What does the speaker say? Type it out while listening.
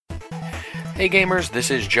Hey gamers,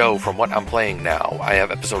 this is Joe from What I'm Playing Now. I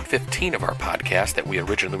have episode 15 of our podcast that we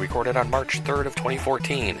originally recorded on March 3rd of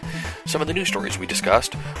 2014. Some of the news stories we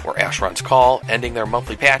discussed were Asheron's Call ending their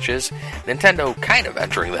monthly patches, Nintendo kind of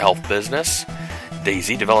entering the health business,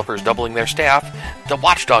 DayZ developers doubling their staff, the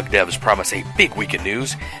Watchdog devs promise a big week in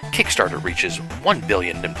news, Kickstarter reaches 1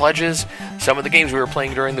 billion in pledges, some of the games we were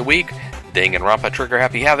playing during the week, Danganronpa Trigger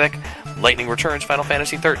Happy Havoc, Lightning Returns Final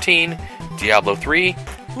Fantasy XIII, Diablo 3,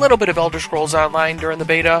 a little bit of Elder Scrolls Online during the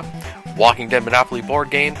beta, Walking Dead Monopoly board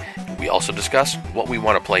game, and we also discuss what we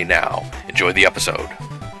want to play now. Enjoy the episode.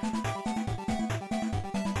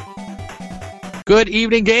 Good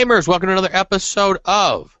evening, gamers. Welcome to another episode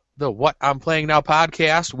of the What I'm Playing Now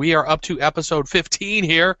podcast. We are up to episode 15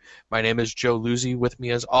 here. My name is Joe Luzzi. With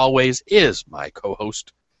me, as always, is my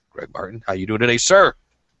co-host, Greg Martin. How you doing today, sir?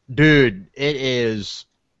 Dude, it is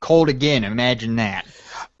cold again. Imagine that.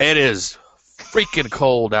 It is freaking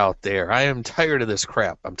cold out there. I am tired of this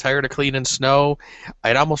crap. I'm tired of cleaning snow.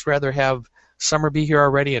 I'd almost rather have summer be here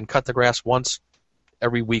already and cut the grass once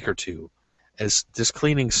every week or two. As just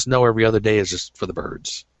cleaning snow every other day is just for the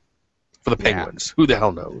birds. For the penguins. Yeah. Who the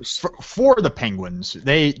hell knows? For the penguins.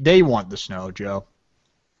 They want the snow, Joe.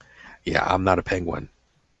 Yeah, I'm not a penguin.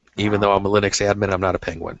 Even though I'm a Linux admin, I'm not a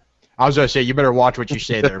penguin. I was going to say, you better watch what you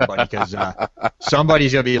say there, buddy, because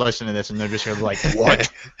somebody's going to be listening to this and they're just going to be like, what?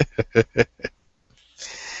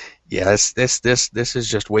 Yeah, this is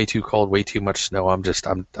just way too cold, way too much snow. I'm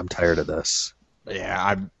tired of this.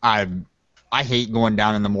 Yeah, I hate going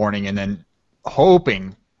down in the morning and then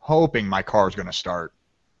hoping my car's going to start.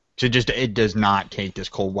 It does not take this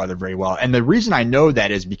cold weather very well. And the reason I know that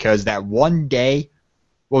is because that one day,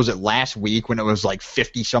 what was it, last week when it was like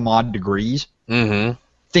 50 some odd degrees? Mm-hmm.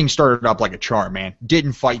 Things started up like a charm, man.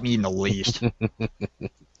 Didn't fight me in the least. And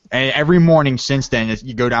every morning since then,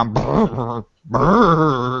 you go down.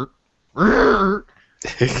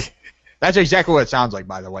 That's exactly what it sounds like,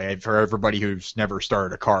 by the way, for everybody who's never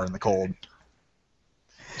started a car in the cold.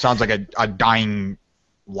 Sounds like a dying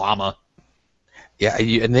llama. Yeah,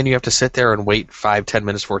 and then you have to sit there and wait 5-10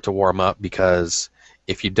 minutes for it to warm up, because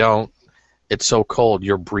if you don't, it's so cold,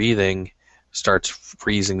 your breathing starts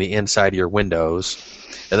freezing the inside of your windows.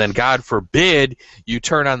 And then, God forbid, you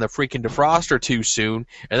turn on the freaking defroster too soon,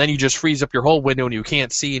 and then you just freeze up your whole window and you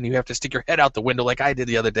can't see, and you have to stick your head out the window like I did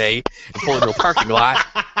the other day and pull into a parking lot.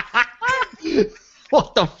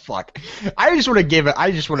 What the fuck? I just would have given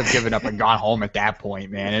up and gone home at that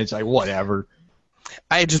point, man. It's like, whatever.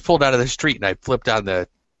 I had just pulled out of the street and I flipped on the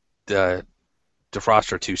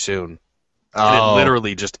defroster too soon. And it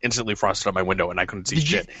literally just instantly frosted on my window and I couldn't see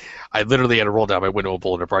shit. I literally had to roll down my window and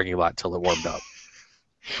pull in a parking lot until it warmed up.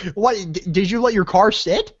 What? Did you let your car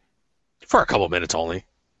sit? For a couple minutes only.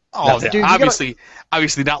 Oh, dude, obviously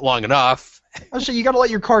not long enough. So you got to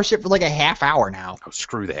let your car sit for like a half hour now. Oh,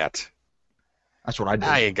 screw that. That's what I do.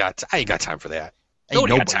 I ain't got time for that.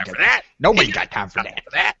 Nobody got time for that. Nobody got time for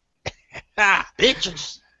that.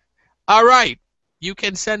 Bitches. All right. You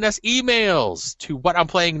can send us emails to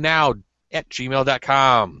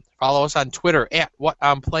whatimplayingnow@gmail.com. Follow us on Twitter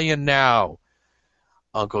 @whatimplayingnow.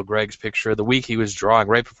 Uncle Greg's picture of the week he was drawing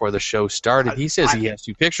right before the show started. He says he has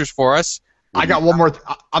 2 pictures for us. I got one more.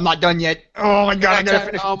 I'm not done yet. Oh my god! I gotta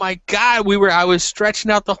finish. Oh my god! I was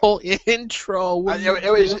stretching out the whole intro.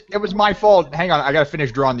 It was my fault. Hang on, I gotta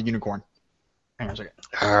finish drawing the unicorn. Hang on a second.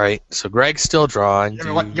 All right, so Greg's still drawing. Give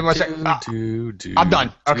me one second. I'm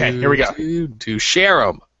done. Okay, here we go. Share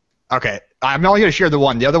them. Okay, I'm only gonna share the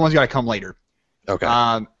one. The other one's gotta come later.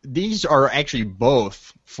 Okay. These are actually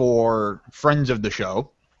both for friends of the show.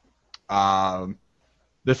 The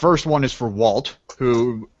first one is for Walt,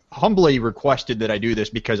 who humbly requested that I do this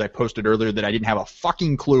because I posted earlier that I didn't have a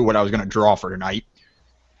fucking clue what I was going to draw for tonight.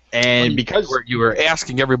 And because you were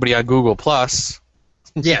asking everybody on Google Plus.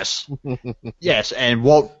 Yes. Yes, and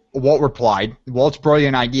Walt replied. Walt's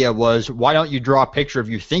brilliant idea was, why don't you draw a picture of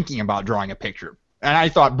you thinking about drawing a picture? And I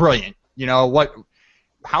thought, brilliant. You know,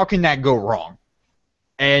 how can that go wrong?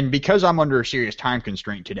 And because I'm under a serious time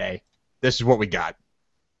constraint today, this is what we got.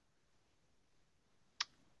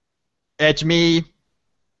 It's me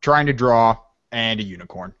trying to draw and a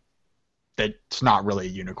unicorn. That's not really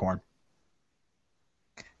a unicorn.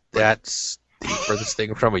 That's the furthest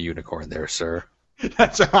thing from a unicorn there, sir. I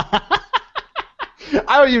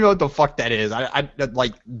don't even know what the fuck that is. I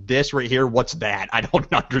like this right here. What's that? I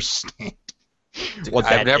don't understand.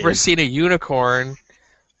 I've never seen a unicorn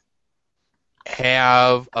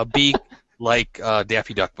have a beak like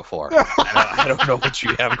Daffy Duck before. I don't know what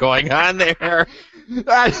you have going on there.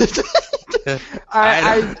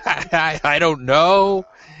 I don't know.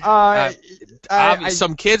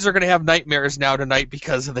 Some kids are going to have nightmares now tonight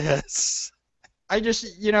because of this. I just,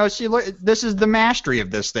 see, look, this is the mastery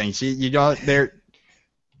of this thing. See, there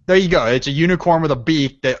you go. It's a unicorn with a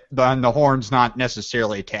beak that the horn's not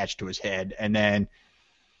necessarily attached to his head. And then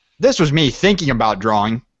this was me thinking about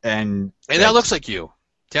drawing, and that looks like you.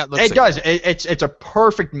 It does. It's a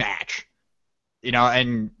perfect match,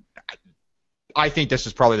 and I think this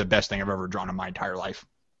is probably the best thing I've ever drawn in my entire life,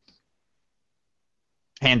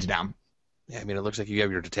 hands down. Yeah, I mean, it looks like you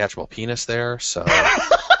have your detachable penis there, so.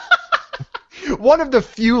 One of the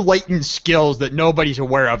few latent skills that nobody's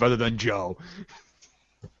aware of other than Joe.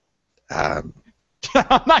 I'm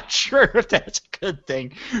not sure if that's a good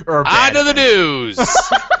thing or a bad on to the thing. news.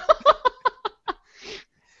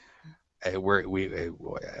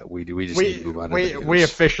 We just need to move on to the news. We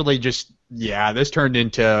officially just, this turned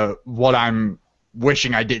into what I'm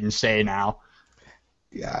wishing I didn't say now.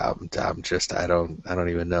 Yeah, I don't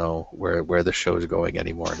even know where the show's going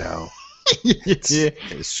anymore now.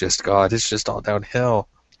 It's just God. It's just all downhill.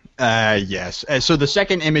 Yes. So the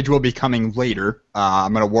second image will be coming later.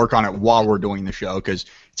 I'm going to work on it while we're doing the show because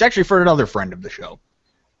it's actually for another friend of the show.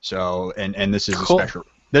 So, and this is cool.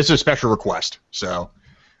 This is a special request. So,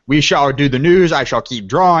 we shall do the news. I shall keep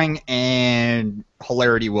drawing, and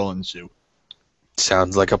hilarity will ensue.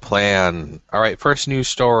 Sounds like a plan. All right, first news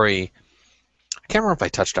story. I can't remember if I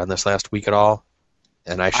touched on this last week at all,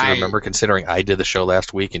 and I should remember considering I did the show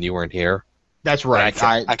last week and you weren't here. That's right.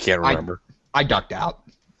 I can't remember. I ducked out.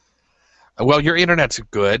 Well, your internet's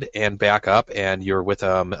good and back up, and you're with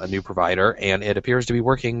a new provider, and it appears to be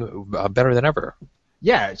working better than ever.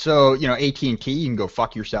 Yeah, so, AT&T, you can go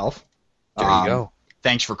fuck yourself. There you go.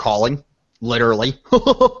 Thanks for calling. Literally.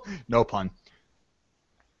 No pun.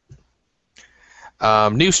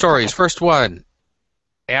 News stories. First one.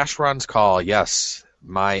 Asheron's Call. Yes,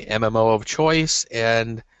 my MMO of choice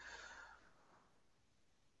and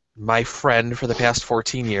my friend for the past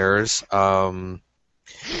 14 years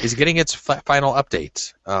is getting its final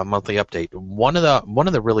update, monthly update. One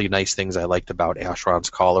of the really nice things I liked about Asheron's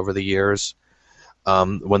Call over the years,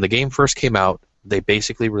 when the game first came out, they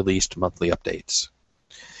basically released monthly updates.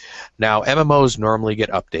 Now, MMOs normally get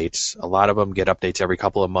updates. A lot of them get updates every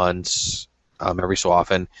couple of months, every so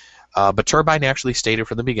often. But Turbine actually stated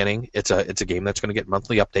from the beginning it's a game that's going to get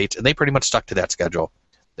monthly updates, and they pretty much stuck to that schedule.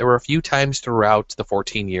 There were a few times throughout the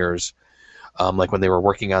 14 years, like when they were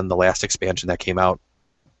working on the last expansion that came out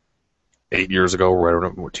 8 years ago,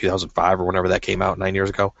 or 2005, or whenever that came out, 9 years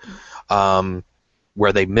ago,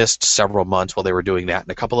 where they missed several months while they were doing that,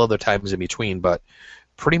 and a couple other times in between, but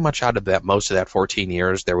pretty much out of that, most of that 14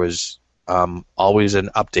 years, there was always an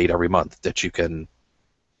update every month that you can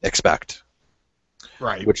expect.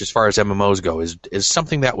 Right. Which, as far as MMOs go, is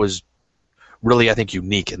something that was really, I think,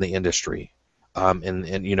 unique in the industry, and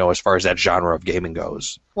as far as that genre of gaming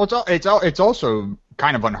goes. Well, it's also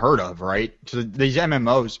kind of unheard of, right? So these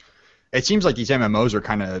MMOs, it seems like these MMOs are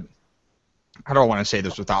kind of, I don't want to say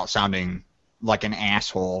this without sounding like an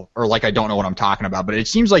asshole or like I don't know what I'm talking about, but it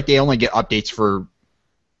seems like they only get updates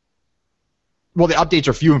the updates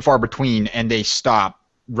are few and far between, and they stop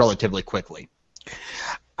relatively quickly.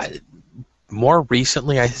 More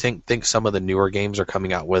recently, I think some of the newer games are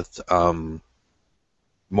coming out with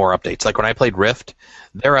more updates. Like when I played Rift,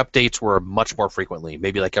 their updates were much more frequently,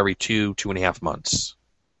 maybe like every 2.5 months.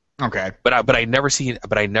 Okay. But I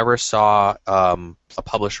never saw a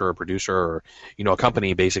publisher or producer or a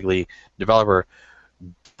company, basically developer,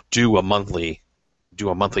 do a monthly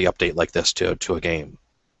update like this to a game,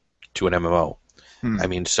 to an MMO. I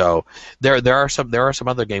mean, so there are some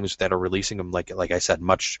other games that are releasing them like I said,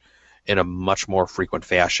 in a much more frequent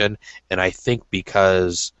fashion, and I think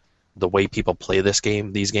because the way people play these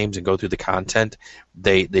games and go through the content,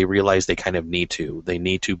 they realize they kind of need to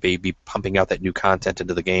be pumping out that new content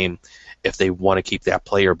into the game if they want to keep that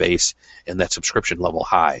player base and that subscription level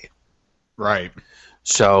high. Right.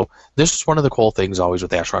 So this is one of the cool things always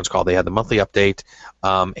with Asheron's Call. They had the monthly update,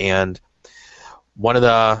 and one of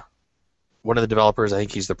the developers, I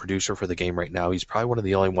think he's the producer for the game right now, he's probably one of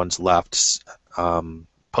the only ones left,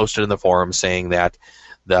 posted in the forum saying that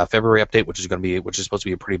the February update, which is supposed to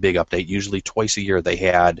be a pretty big update, usually twice a year they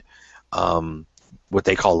had what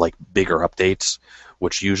they call like bigger updates,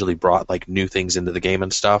 which usually brought like new things into the game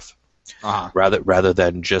and stuff, rather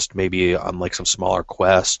than just maybe on like some smaller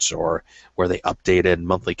quests or where they updated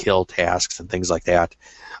monthly kill tasks and things like that.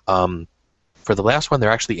 For the last one, they're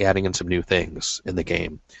actually adding in some new things in the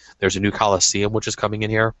game. There's a new Coliseum which is coming in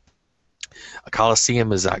here. A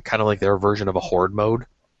Coliseum is kind of like their version of a horde mode,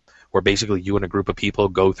 where basically you and a group of people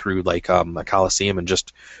go through like a Coliseum and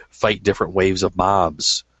just fight different waves of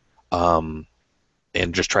mobs, and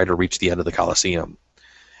just try to reach the end of the Coliseum.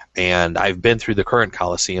 And I've been through the current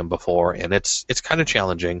Coliseum before, and it's kind of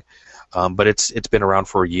challenging, but it's been around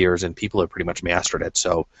for years, and people have pretty much mastered it.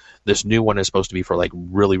 So this new one is supposed to be for like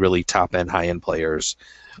really, really top-end, high-end players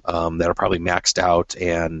that are probably maxed out,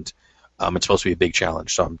 and it's supposed to be a big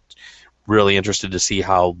challenge. So I'm really interested to see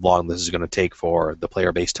how long this is going to take for the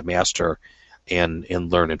player base to master and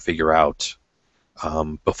learn and figure out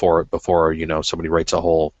before somebody writes a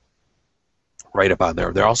whole write-up on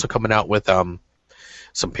there. They're also coming out with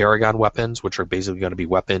some Paragon weapons, which are basically going to be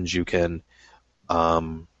weapons you can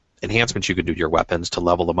enhancements you can do to your weapons to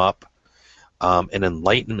level them up. An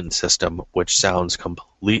enlightenment system, which sounds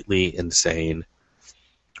completely insane.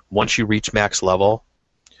 Once you reach max level,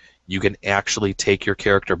 you can actually take your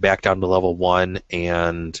character back down to level 1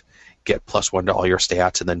 and get +1 to all your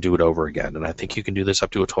stats and then do it over again. And I think you can do this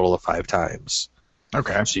up to a total of 5 times.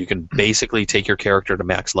 Okay. So you can basically take your character to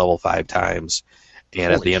max level 5 times,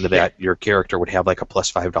 and at the end of that, your character would have like a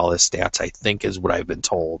 +5 stats, I think is what I've been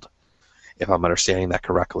told, if I'm understanding that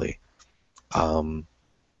correctly.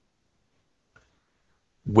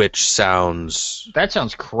 Which sounds... That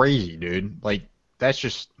sounds crazy, dude. Like, that's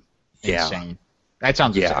just insane. That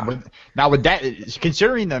sounds insane. Now, with that,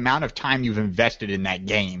 considering the amount of time you've invested in that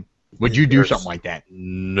game, would you do something like that?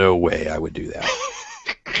 No way I would do that.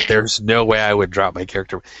 There's no way I would drop my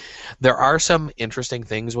character. There are some interesting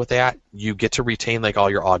things with that. You get to retain like all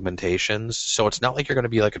your augmentations, so it's not like you're going to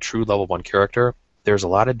be like a true level 1 character. There's a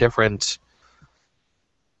lot of different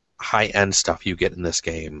high-end stuff you get in this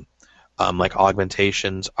game. Like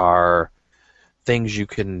augmentations are things you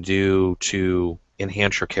can do to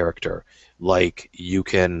enhance your character. Like you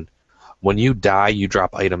can, when you die, you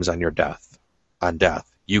drop items on your death. On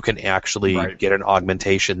death, you can actually get an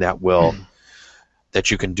augmentation that will that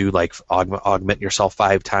you can do like augment yourself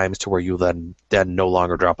 5 times to where you then no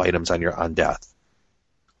longer drop items on death.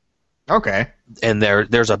 Okay. And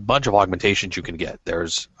there's a bunch of augmentations you can get.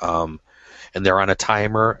 There's and they're on a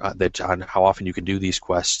timer on how often you can do these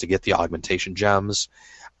quests to get the augmentation gems,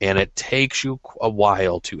 and it takes you a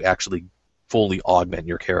while to actually fully augment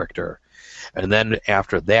your character. And then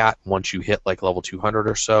after that, once you hit like level 200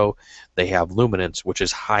 or so, they have Luminance, which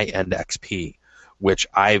is high-end XP, which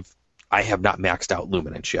I have not maxed out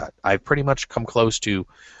Luminance yet. I've pretty much come close to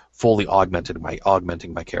fully augmenting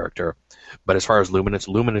my character. But as far as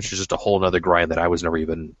Luminance is just a whole other grind that I was never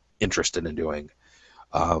even interested in doing.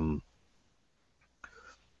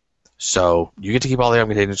 So you get to keep all the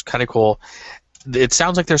augmentations. It's kind of cool. It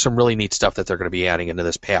sounds like there's some really neat stuff that they're going to be adding into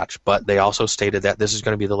this patch, but they also stated that this is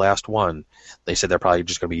going to be the last one. They said they're probably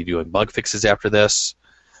just going to be doing bug fixes after this.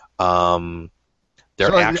 So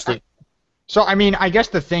I mean, I guess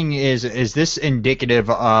the thing is this indicative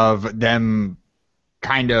of them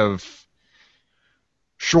kind of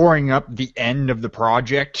shoring up the end of the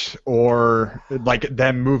project, or like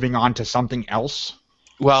them moving on to something else?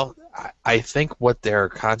 Well, I think what they're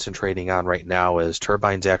concentrating on right now is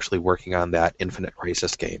Turbine's actually working on that Infinite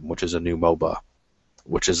Crisis game, which is a new MOBA,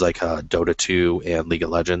 which is like Dota 2 and League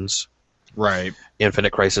of Legends. Right.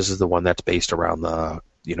 Infinite Crisis is the one that's based around the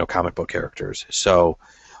comic book characters. So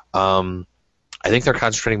I think they're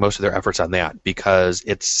concentrating most of their efforts on that, because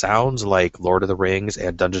it sounds like Lord of the Rings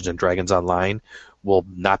and Dungeons & Dragons Online will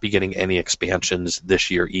not be getting any expansions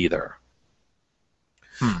this year either.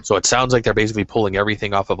 So it sounds like they're basically pulling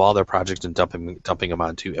everything off of all their projects and dumping them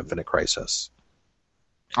onto Infinite Crisis.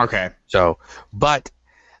 Okay. So, but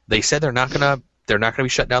they said they're not gonna be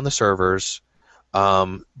shutting down the servers.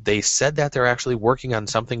 They said that they're actually working on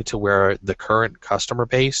something to where the current customer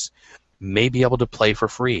base may be able to play for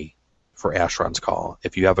free for Asheron's Call.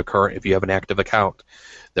 If you have an active account,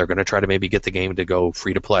 they're going to try to maybe get the game to go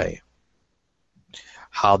free to play.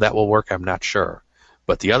 How that will work, I'm not sure.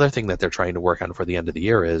 But the other thing that they're trying to work on for the end of the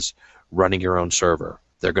year is running your own server.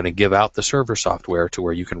 They're going to give out the server software to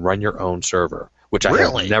where you can run your own server, which I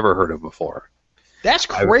have never heard of before. That's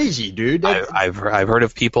crazy, dude. I've heard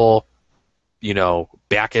of people,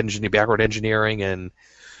 backward engineering and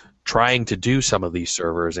trying to do some of these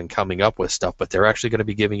servers and coming up with stuff, but they're actually going to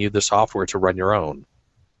be giving you the software to run your own.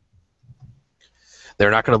 They're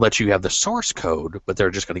not going to let you have the source code, but they're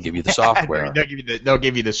just going to give you the software. They'll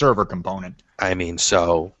give you the server component. I mean,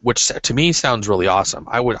 which to me sounds really awesome.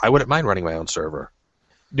 I wouldn't mind running my own server.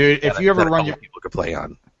 Dude, if you ever run people could play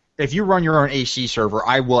on. If you run your own AC server,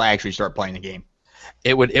 I will actually start playing the game.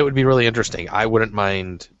 It would be really interesting. I wouldn't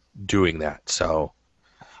mind doing that. So,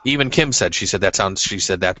 even Kim said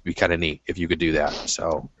that'd be kind of neat if you could do that.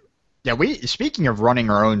 So. Yeah, speaking of running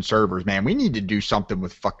our own servers, man, we need to do something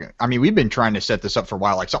with we've been trying to set this up for a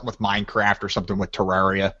while, like something with Minecraft or something with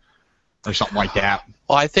Terraria or something like that.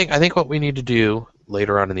 Well, I think what we need to do,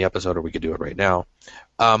 later on in the episode, or we could do it right now.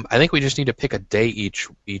 I think we just need to pick a day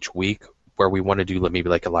each week where we want to do maybe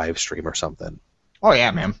like a live stream or something. Oh,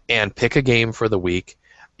 yeah, man. And pick a game for the week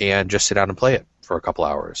and just sit down and play it for a couple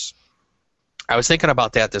hours. I was thinking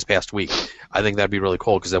about that this past week. I think that'd be really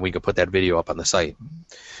cool because then we could put that video up on the site.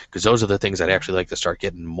 Because those are the things I'd actually like to start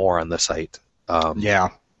getting more on the site. Yeah,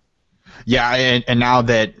 and now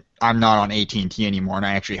that I'm not on AT&T anymore and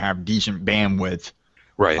I actually have decent bandwidth,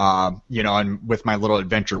 right? And with my little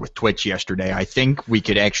adventure with Twitch yesterday, I think we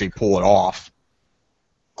could actually pull it off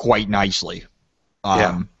quite nicely.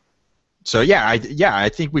 So I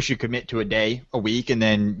think we should commit to a day a week, and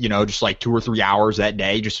then just like 2 or 3 hours that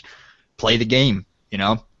day, just play the game.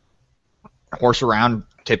 Horse around,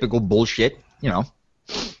 typical bullshit.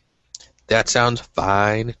 That sounds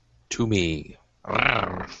fine to me.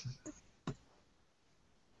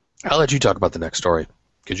 I'll let you talk about the next story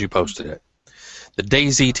because you posted it. The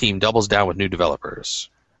DayZ team doubles down with new developers.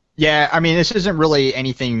 Yeah, I mean, this isn't really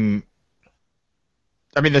anything.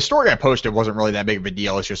 I mean, the story I posted wasn't really that big of a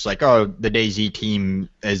deal. It's just like, oh, the DayZ team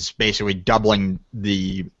is basically doubling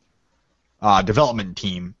the development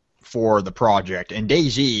team for the project, and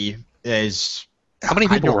DayZ is. How many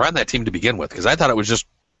people were on that team to begin with? Because I thought it was just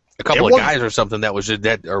a couple of guys or something that was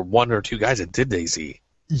that, or 1 or 2 guys that did DayZ.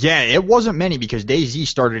 Yeah, it wasn't many because DayZ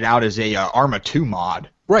started out as a Arma 2 mod.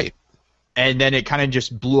 Right. And then it kind of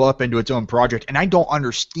just blew up into its own project. And I don't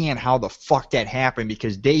understand how the fuck that happened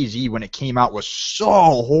because DayZ, when it came out, was so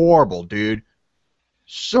horrible, dude.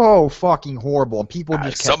 So fucking horrible. And people just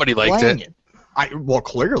kept somebody liked playing it. Well,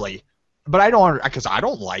 clearly. But I don't, because I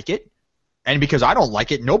don't like it. And because I don't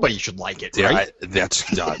like it, nobody should like it, right?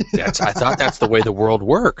 That's I thought that's the way the world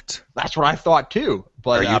worked. That's what I thought too.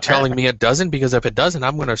 But are you telling me it doesn't? Because if it doesn't,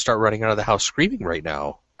 I'm going to start running out of the house screaming right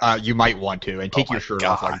now. You might want to, and take your shirt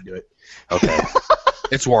off while you do it. Okay.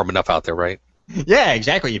 It's warm enough out there, right? Yeah,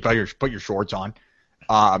 exactly. You put your shorts on.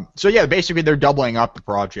 So yeah, basically they're doubling up the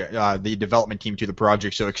project, the development team to the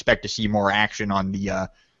project. So expect to see more action on the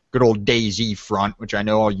good old DayZ front, which I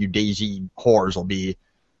know all you DayZ whores will be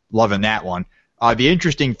loving that one. The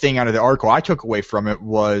interesting thing out of the article I took away from it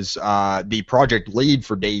was the project lead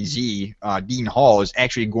for DayZ, Dean Hall, is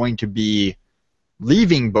actually going to be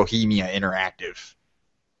leaving Bohemia Interactive,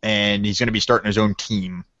 and he's going to be starting his own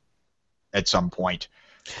team at some point.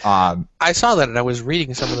 I saw that, and I was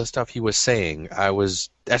reading some of the stuff he was saying.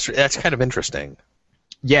 That's kind of interesting.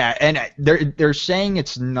 Yeah, and they're saying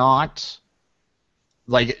it's not.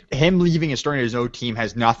 Like, him leaving and starting his own team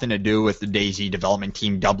has nothing to do with the DayZ development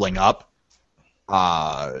team doubling up.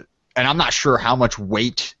 And I'm not sure how much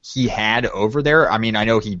weight he had over there. I mean, I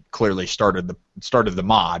know he clearly started the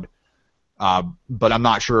mod, but I'm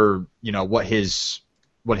not sure, what his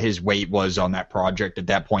weight was on that project at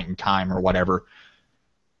that point in time or whatever.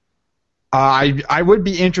 I would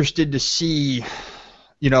be interested to see,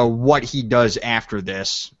 what he does after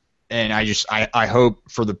this, and I hope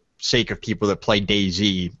for the sake of people that play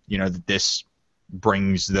DayZ, that this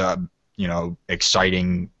brings the,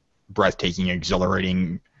 exciting, breathtaking,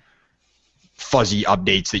 exhilarating, fuzzy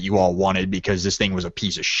updates that you all wanted, because this thing was a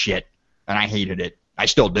piece of shit, and I hated it. I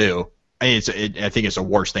still do. I think it's the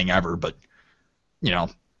worst thing ever, but,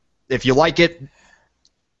 if you like it,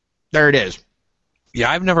 there it is.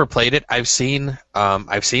 Yeah, I've never played it. I've seen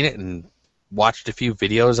it and watched a few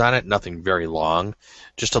videos on it, nothing very long,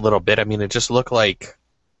 just a little bit. I mean, it just looked like,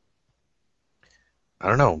 I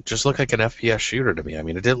don't know, just looked like an FPS shooter to me. I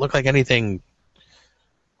mean, it didn't look like anything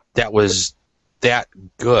that was that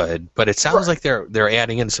good, but it sounds like they're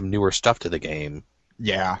adding in some newer stuff to the game.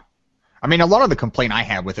 Yeah. I mean, a lot of the complaint I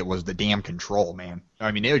had with it was the damn control, man.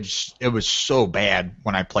 I mean, it was so bad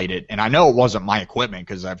when I played it, and I know it wasn't my equipment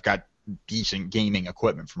because I've got decent gaming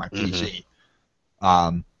equipment for my PC.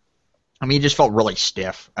 I mean, it just felt really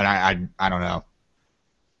stiff, and I don't know.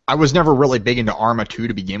 I was never really big into Arma 2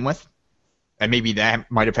 to begin with. And maybe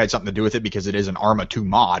that might have had something to do with it because it is an Arma 2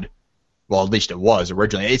 mod. Well, at least it was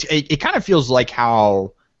originally. It kind of feels like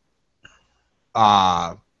how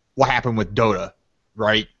what happened with Dota,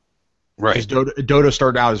 right? Right. Because Dota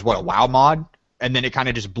started out as a WoW mod, and then it kind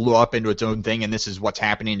of just blew up into its own thing, and this is what's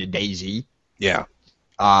happening to DayZ. Yeah.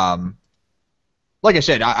 Like I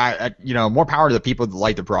said, I more power to the people that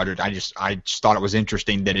like the project. I just thought it was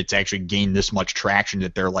interesting that it's actually gained this much traction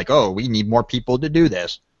that they're like, oh, we need more people to do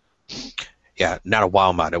this. Yeah, not a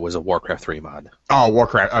WoW mod. It was a Warcraft 3 mod. Oh,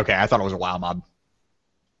 Warcraft. Okay, I thought it was a WoW mod.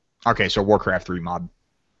 Okay, so Warcraft 3 mod.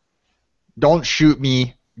 Don't shoot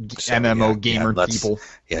me, so, MMO gamer people.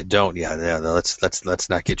 Yeah, don't. Yeah, let's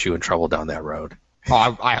not get you in trouble down that road.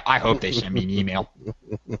 Oh, I hope they send me an email.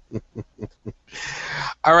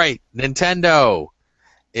 All right, Nintendo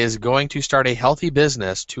is going to start a healthy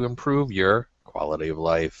business to improve your quality of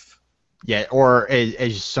life. Yeah, or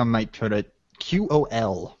as some might put it,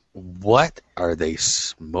 QOL. What are they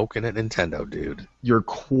smoking at Nintendo, dude? You're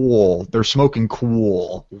cool. They're smoking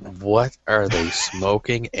cool. What are they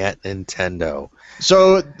smoking at Nintendo?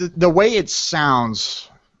 So the way it sounds,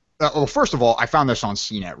 well, first of all, I found this on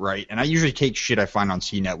CNET, right? And I usually take shit I find on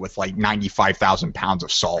CNET with like 95,000 pounds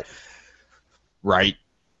of salt, right?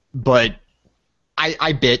 But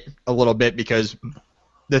I bit a little bit because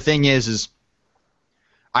the thing is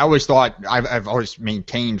I always thought, I've always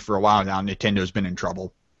maintained for a while now, Nintendo's been in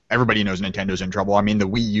trouble. Everybody knows Nintendo's in trouble. I mean, the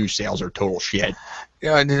Wii U sales are total shit.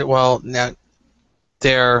 Yeah, well, now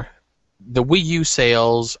the Wii U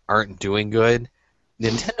sales aren't doing good.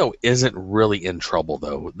 Nintendo isn't really in trouble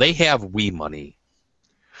though. They have Wii money,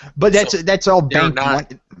 but that's all banked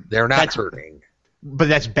money. They're not hurting. But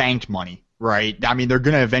that's banked money, right? I mean, they're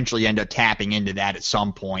going to eventually end up tapping into that at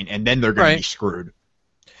some point, and then they're going to be screwed.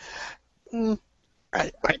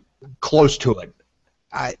 Close to it.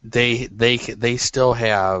 They still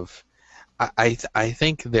have. I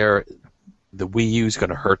think the Wii U is going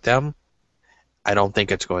to hurt them. I don't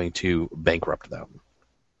think it's going to bankrupt them.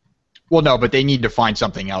 Well, no, but they need to find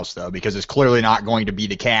something else though, because it's clearly not going to be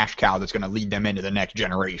the cash cow that's going to lead them into the next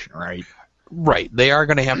generation, right? Right. They are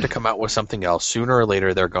going to have to come out with something else sooner or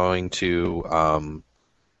later. They're going to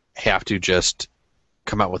have to just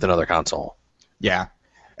come out with another console. Yeah,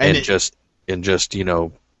 and just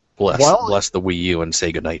bless the Wii U and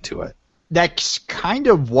say goodnight to it. That's kind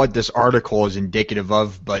of what this article is indicative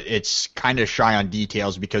of, but it's kind of shy on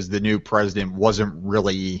details because the new president wasn't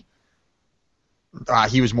really.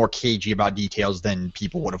 He was more cagey about details than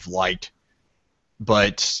people would have liked,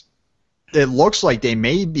 but it looks like they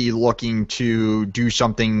may be looking to do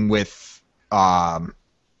something with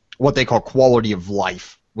what they call quality of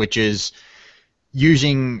life, which is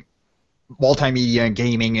using multimedia and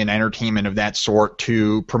gaming and entertainment of that sort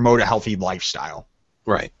to promote a healthy lifestyle.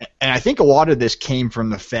 Right. And I think a lot of this came from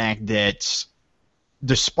the fact that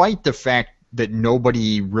despite the fact that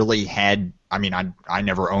nobody really had, I mean, I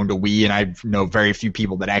never owned a Wii, and I know very few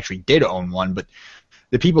people that actually did own one, but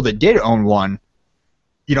the people that did own one,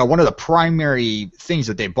 one of the primary things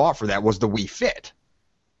that they bought for that was the Wii Fit.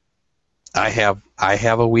 I have a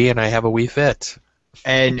Wii and I have a Wii Fit.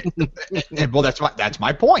 And well, that's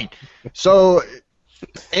my point. So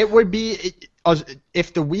it would be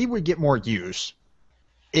if the Wii would get more use,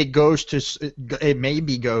 it may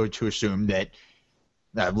go to assume that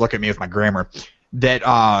look at me with my grammar,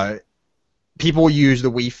 that people use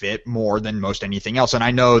the Wii Fit more than most anything else. And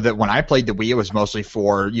I know that when I played the Wii, it was mostly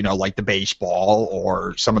for, like the baseball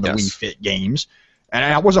or some of the Wii Fit games. And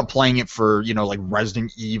I wasn't playing it for, like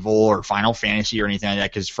Resident Evil or Final Fantasy or anything like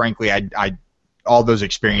that because, frankly, I all those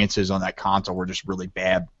experiences on that console were just really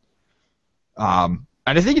bad. And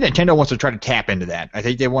I think Nintendo wants to try to tap into that. I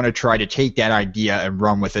think they want to try to take that idea and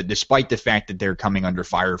run with it, despite the fact that they're coming under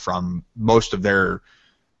fire from most of their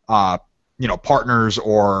partners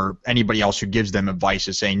or anybody else who gives them advice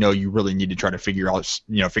is saying, no, you really need to try to figure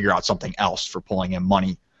out something else for pulling in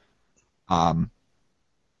money. I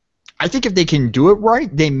think if they can do it right,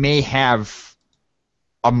 they may have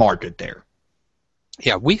a market there.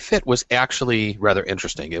 Yeah, Wii Fit was actually rather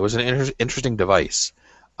interesting. It was an interesting device.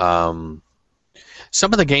 Some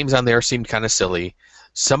of the games on there seemed kind of silly.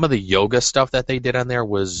 Some of the yoga stuff that they did on there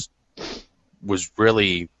was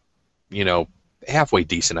really, halfway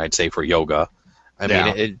decent, I'd say, for yoga. I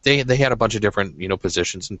mean, they had a bunch of different,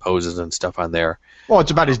 positions and poses and stuff on there. Well, it's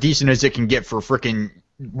about as decent as it can get for frickin'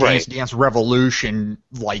 Dance Revolution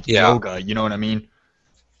yoga. You know what I mean?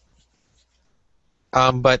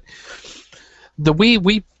 But the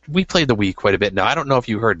Wii, we played the Wii quite a bit. Now, I don't know if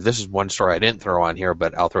you heard. This is one story I didn't throw on here,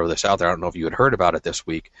 but I'll throw this out there. I don't know if you had heard about it this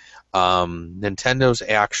week. Nintendo's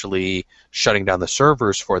actually shutting down the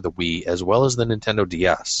servers for the Wii as well as the Nintendo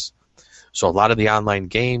DS. So a lot of the online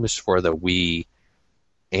games for the Wii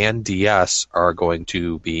and DS are going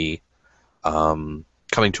to be coming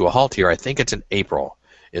to a halt here. I think it's in April,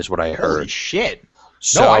 is what I heard. Holy shit.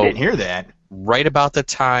 So, no, I didn't hear that. Right about the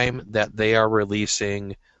time that they are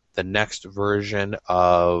releasing the next version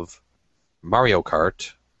of Mario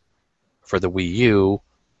Kart for the Wii U,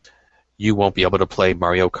 you won't be able to play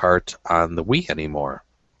Mario Kart on the Wii anymore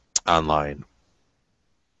online.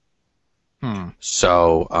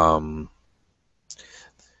 So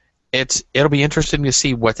it'll be interesting to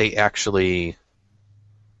see what they actually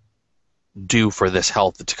do for this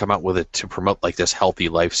health, to come out with it to promote like this healthy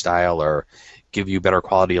lifestyle or give you better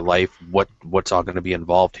quality of life. What's all going to be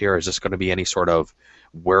involved here? Is this going to be any sort of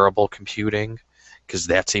wearable computing? Because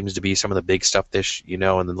that seems to be some of the big stuff in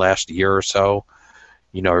the last year or so.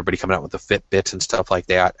 everybody coming out with the Fitbits and stuff like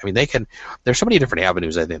that. I mean, there's so many different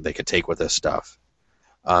avenues I think they could take with this stuff,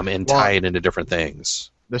 and tie it into different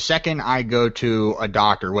things. The second I go to a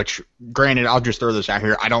doctor, which, granted, I'll just throw this out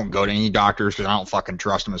here, I don't go to any doctors because I don't fucking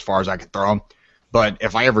trust them as far as I can throw them. But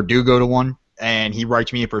if I ever do go to one and he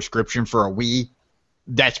writes me a prescription for a Wii,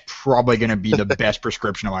 that's probably going to be the best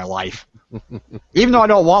prescription of my life. Even though I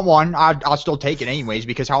don't want one, I'll still take it anyways,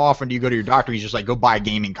 because how often do you go to your doctor? He's just like, go buy a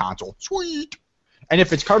gaming console. Sweet. And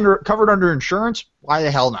if it's covered under insurance, why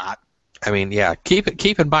the hell not? I mean, yeah, keep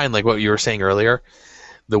in mind, like what you were saying earlier,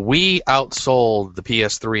 the Wii outsold the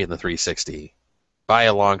PS3 and the 360 by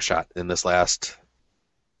a long shot in this last...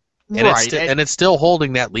 And right. It's still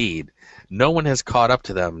holding that lead. No one has caught up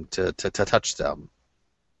to them to touch them.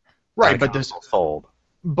 Right,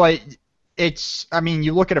 but it's, I mean,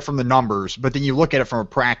 you look at it from the numbers, but then you look at it from a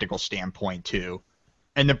practical standpoint too.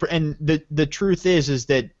 And the truth is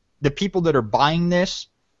that the people that are buying this,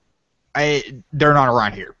 they're not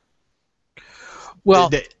around here. Well,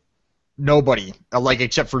 nobody, like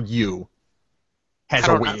except for you, has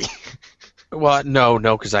a Wii. Well, no,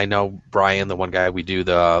 because I know Brian, the one guy we do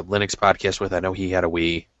the Linux podcast with, I know he had a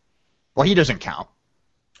Wii. Well, he doesn't count.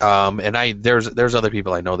 And there's other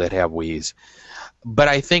people I know that have Wiis. But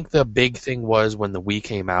I think the big thing was when the Wii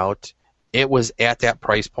came out, it was at that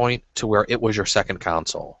price point to where it was your second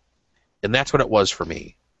console. And that's what it was for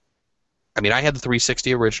me. I mean, I had the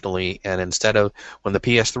 360 originally, and instead of when the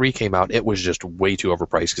PS3 came out, it was just way too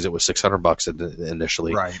overpriced because it was $600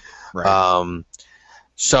 initially. Right.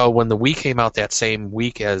 So when the Wii came out that same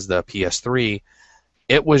week as the PS3,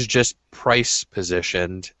 it was just price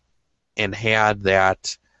positioned and had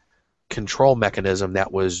that control mechanism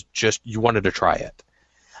that was just, you wanted to try it.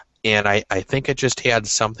 And I think it just had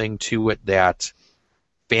something to it that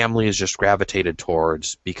families just gravitated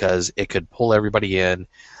towards because it could pull everybody in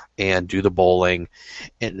and do the bowling.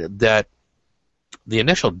 And that the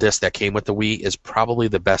initial disc that came with the Wii is probably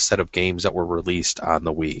the best set of games that were released on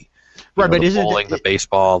the Wii. Right, but the bowling, the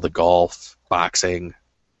baseball, the golf, boxing.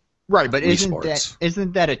 Right, but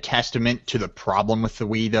isn't that a testament to the problem with the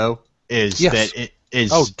Wii though? That it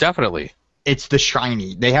is. Oh, definitely. It's the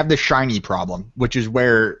shiny. They have the shiny problem, which is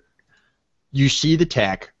where you see the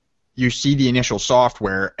tech, you see the initial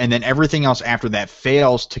software, and then everything else after that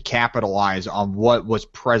fails to capitalize on what was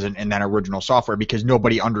present in that original software because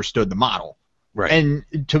nobody understood the model. Right.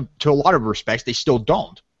 And to a lot of respects, they still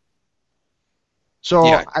don't. So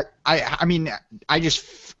yeah. I mean,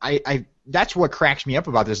 that's what cracks me up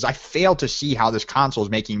about this. Is I fail to see how this console is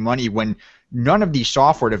making money when none of these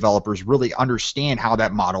software developers really understand how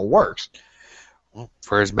that model works. Well,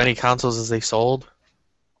 for as many consoles as they sold,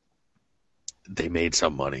 they made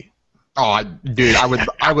some money. Oh, dude,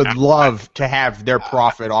 I would love to have their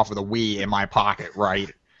profit off of the Wii in my pocket,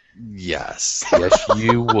 right? Yes,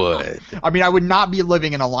 you would. I mean, I would not be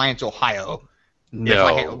living in Alliance, Ohio.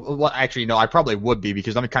 No. Well, actually, no, I probably would be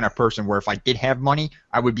because I'm the kind of person where if I did have money,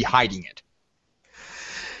 I would be hiding it.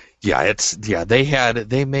 Yeah,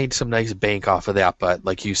 they made some nice bank off of that, but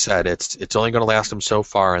like you said, it's only going to last them so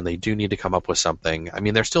far, and they do need to come up with something. I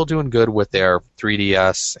mean, they're still doing good with their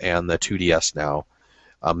 3DS and the 2DS now.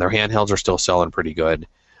 Their handhelds are still selling pretty good.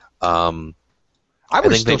 I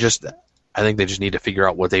think they just need to figure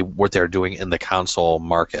out what they're doing in the console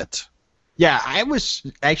market. Yeah, I was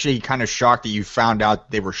actually kind of shocked that you found out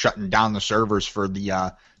they were shutting down the servers for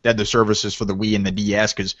the services for the Wii and the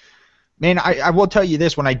DS. Because, man, I will tell you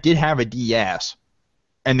this: when I did have a DS,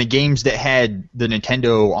 and the games that had the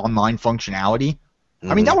Nintendo Online functionality,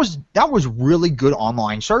 I mean that was really good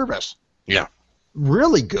online service. Yeah,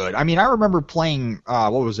 really good. I mean, I remember playing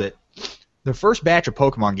what was it? The first batch of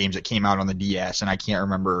Pokemon games that came out on the DS, and I can't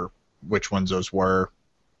remember which ones those were.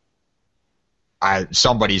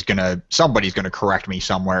 Somebody's gonna correct me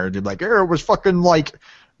somewhere. They're like, it was fucking like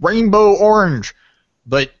Rainbow Orange,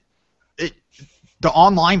 but the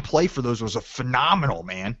online play for those was a phenomenal,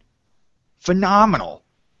 man. Phenomenal.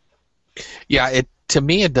 Yeah, to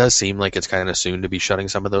me it does seem like it's kind of soon to be shutting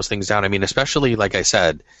some of those things down. I mean, especially like I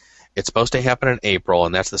said, it's supposed to happen in April,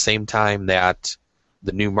 and that's the same time that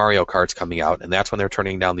the new Mario Kart's coming out, and that's when they're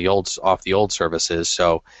turning down the old services.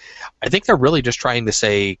 So I think they're really just trying to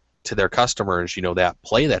say to their customers, that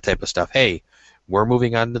play that type of stuff, hey, we're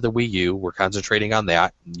moving on to the Wii U, we're concentrating on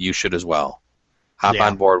that, you should as well. Hop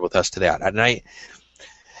on board with us to that. And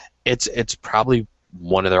it's probably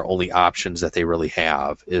one of their only options that they really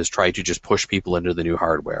have is try to just push people into the new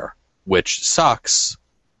hardware, which sucks,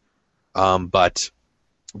 but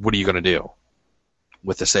what are you going to do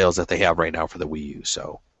with the sales that they have right now for the Wii U?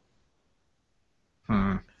 So,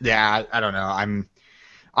 yeah, I don't know.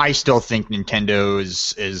 I still think Nintendo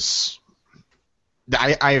is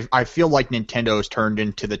I feel like Nintendo's turned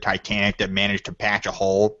into the Titanic that managed to patch a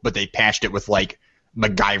hole, but they patched it with like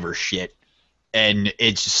MacGyver shit, and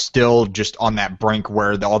it's still just on that brink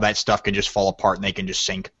where all that stuff can just fall apart and they can just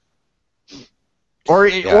sink. Or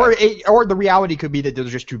the reality could be that they're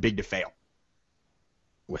just too big to fail.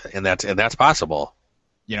 And that's possible.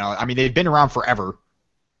 You know, I mean, they've been around forever,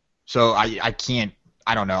 so I can't.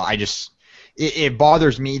 I don't know. It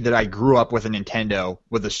bothers me that I grew up with a Nintendo,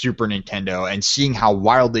 with a Super Nintendo, and seeing how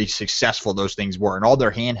wildly successful those things were and all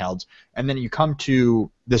their handhelds. And then you come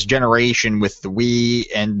to this generation with the Wii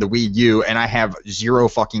and the Wii U, and I have zero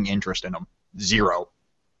fucking interest in them. Zero.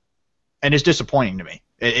 And it's disappointing to me.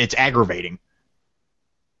 It's aggravating.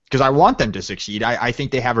 Because I want them to succeed. I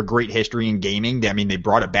think they have a great history in gaming. I mean, they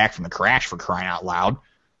brought it back from the crash, for crying out loud.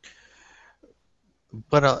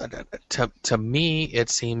 But to me, it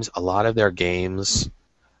seems a lot of their games,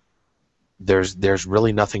 there's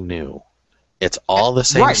really nothing new. It's all the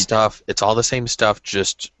same stuff. It's all the same stuff,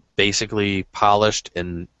 just basically polished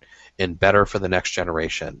and better for the next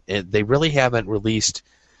generation. They really haven't released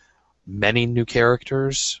many new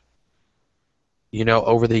characters, you know,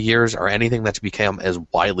 over the years, or anything that's become as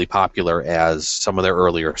widely popular as some of their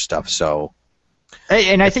earlier stuff. So.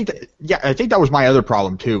 And I think that was my other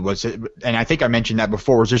problem too. And I think I mentioned that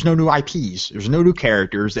before. Was there's no new IPs, there's no new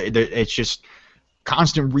characters. It's just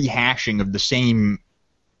constant rehashing of the same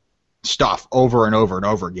stuff over and over and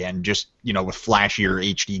over again. Just, you know, with flashier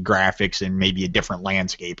HD graphics and maybe a different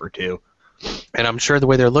landscape or two. And I'm sure the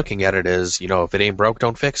way they're looking at it is, you know, if it ain't broke,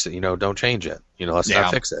 don't fix it. You know, don't change it. You know, let's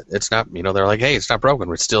not fix it. It's not. You know, they're like, hey, it's not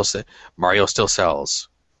broken. Mario still sells.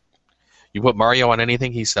 You put Mario on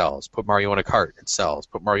anything, he sells. Put Mario on a cart, it sells.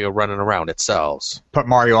 Put Mario running around, it sells. Put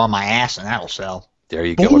Mario on my ass, and that'll sell. There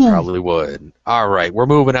you go. It probably would. All right, we're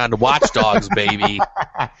moving on to Watch Dogs, baby.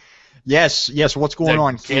 Yes. What's going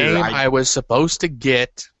on here? Game I was supposed to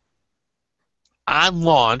get on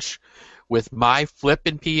launch with my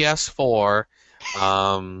flippin' PS4.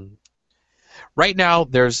 Right now,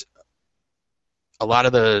 there's a lot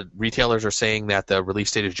of the retailers are saying that the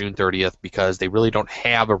release date is June 30th because they really don't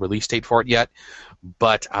have a release date for it yet.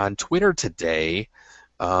 But on Twitter today,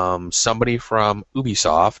 somebody from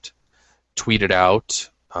Ubisoft tweeted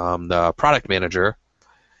out, the product manager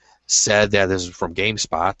said that, this is from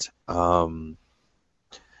GameSpot,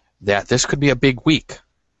 that this could be a big week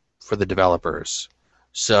for the developers.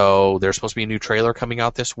 So there's supposed to be a new trailer coming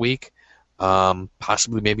out this week,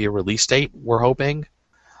 possibly maybe a release date, we're hoping.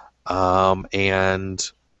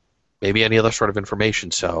 And maybe any other sort of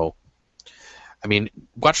information. So, I mean,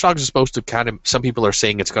 Watch Dogs is supposed to kind of, some people are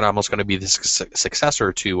saying it's almost going to be the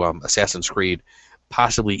successor to Assassin's Creed,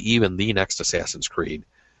 possibly even the next Assassin's Creed,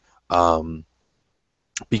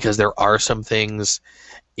 because there are some things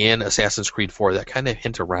in Assassin's Creed 4 that kind of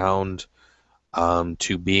hint around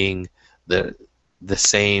to being the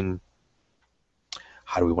same,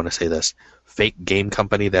 how do we want to say this, fake game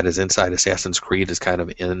company that is inside Assassin's Creed is kind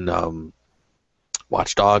of in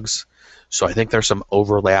Watch Dogs. So I think there's some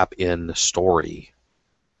overlap in story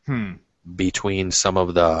between some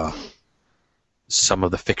of the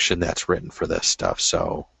fiction that's written for this stuff.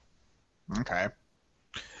 So okay,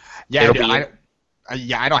 yeah,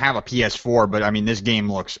 I don't have a PS4, but I mean, this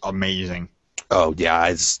game looks amazing. Oh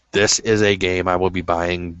yeah, this is a game I will be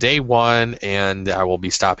buying day one, and I will be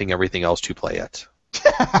stopping everything else to play it.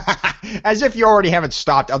 As if you already haven't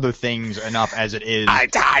stopped other things enough as it is.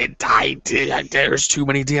 There's too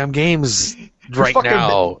many damn games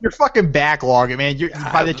now. You're fucking backlogging, man.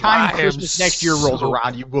 By the time Christmas next year rolls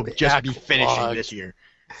around, you will just be finishing this year.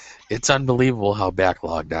 It's unbelievable how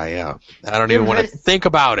backlogged I am. I don't even want to think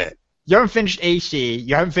about it. You haven't finished AC.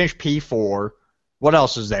 You haven't finished P4. What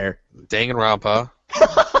else is there? Danganronpa.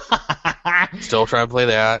 Still trying to play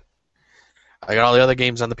that. I got all the other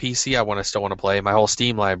games on the PC I still want to play. My whole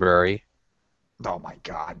Steam library. Oh my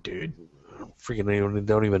god, dude! Freaking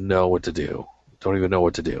don't even know what to do. Don't even know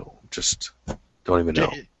what to do. Just don't even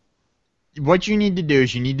know. What you need to do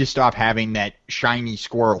is you need to stop having that shiny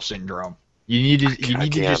squirrel syndrome. You need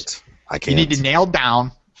to nail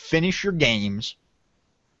down, finish your games.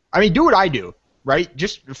 I mean, do what I do, right?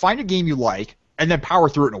 Just find a game you like and then power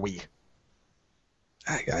through it in a week.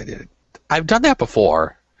 I did it. I've done that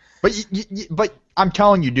before. But I'm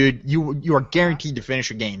telling you, dude, you are guaranteed to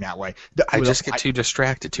finish a game that way. I just get too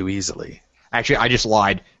distracted too easily. Actually, I just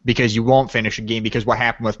lied, because you won't finish a game, because what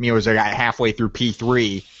happened with me was I got halfway through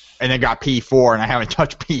P3 and then got P4 and I haven't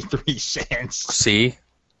touched P3 since. See?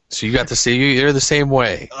 So you got to see, you're the same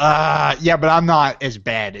way. Yeah, but I'm not as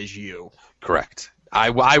bad as you. Correct. I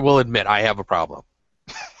will admit I have a problem.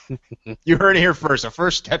 You heard it here first. The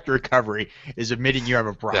first step to recovery is admitting you have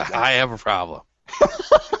a problem. I have a problem.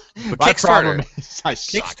 But My problem is I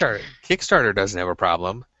suck. Kickstarter doesn't have a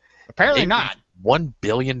problem. Apparently not. $1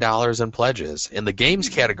 billion in pledges, and the games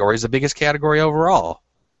category is the biggest category overall.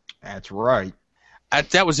 That's right.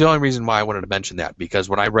 That was the only reason why I wanted to mention that, because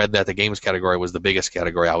when I read that the games category was the biggest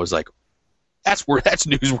category, I was like, that's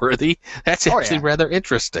newsworthy. That's actually rather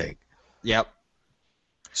interesting. Yep.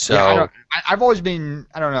 So yeah, I've always been,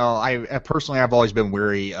 I don't know, I've always been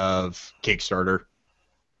weary of Kickstarter.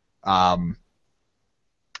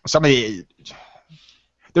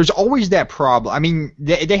 There's always that problem. I mean,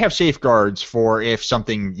 they have safeguards for if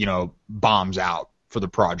something, bombs out for the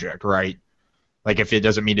project, right? Like if it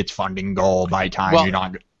doesn't meet its funding goal by time you're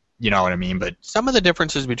not, you know what I mean? But some of the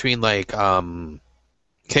differences between like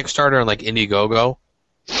Kickstarter and like Indiegogo,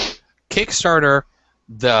 Kickstarter,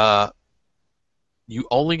 you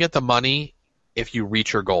only get the money if you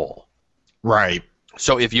reach your goal. Right.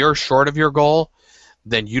 So if you're short of your goal,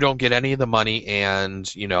 then you don't get any of the money,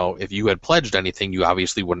 and if you had pledged anything, you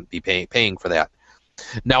obviously wouldn't be paying for that.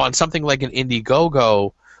 Now, on something like an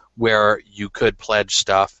Indiegogo, where you could pledge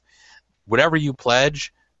stuff, whatever you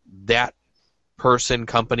pledge, that person,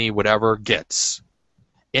 company, whatever gets.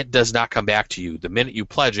 It does not come back to you. The minute you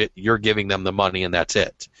pledge it, you're giving them the money, and that's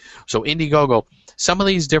it. So Indiegogo, some of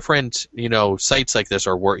these different sites like this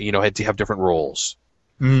have different rules.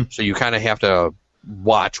 Mm. So you kind of have to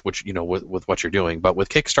watch which with what you're doing. But with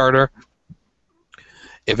Kickstarter,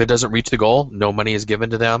 if it doesn't reach the goal, no money is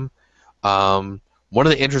given to them. One of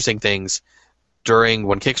the interesting things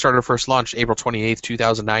when Kickstarter first launched, April 28th,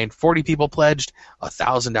 2009, 40 people pledged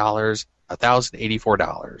 $1,000,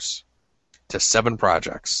 $1,084 to 7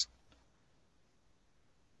 projects,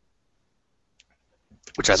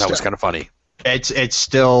 which I thought was kind of funny. It's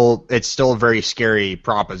still a very scary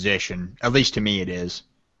proposition. At least to me, it is.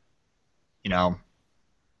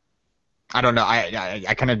 I don't know.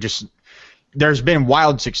 I kind of just. There's been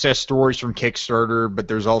wild success stories from Kickstarter, but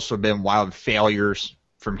there's also been wild failures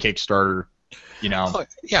from Kickstarter.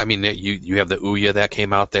 Yeah, I mean, you have the Ouya that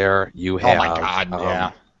came out there. You have, oh my God,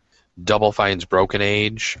 yeah. Double Fine's Broken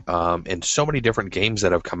Age, and so many different games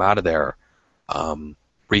that have come out of there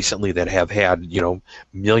recently that have had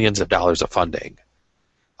millions of dollars of funding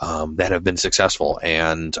that have been successful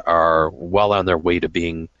and are well on their way to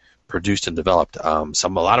being produced and developed. A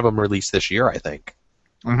lot of them released this year, I think.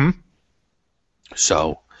 Mm-hmm.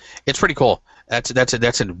 So it's pretty cool. That's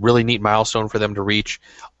a really neat milestone for them to reach.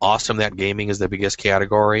 Awesome that gaming is the biggest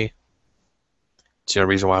category. It's the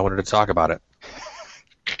only reason why I wanted to talk about it.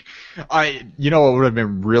 What would have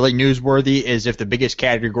been really newsworthy is if the biggest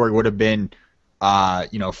category would have been,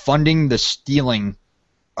 funding the stealing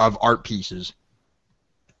of art pieces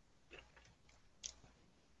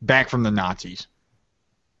back from the Nazis.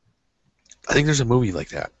 I think there's a movie like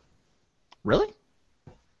that. Really?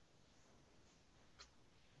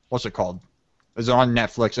 What's it called? Is it on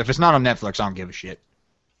Netflix? If it's not on Netflix, I don't give a shit.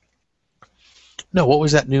 No, what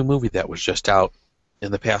was that new movie that was just out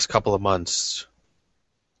in the past couple of months?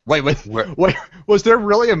 Wait, was there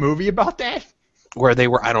really a movie about that? Where they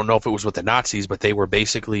were, I don't know if it was with the Nazis, but they were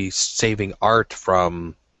basically saving art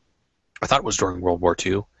from, I thought it was during World War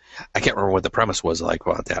II. I can't remember what the premise was like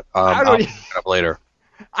about that. I'll look it up later.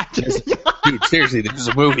 Dude, seriously, there's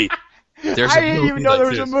a movie. I didn't even know there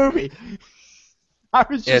was a movie.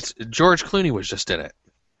 George Clooney was just in it.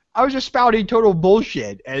 I was just spouting total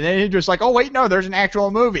bullshit, and then he's just like, oh, wait, no, there's an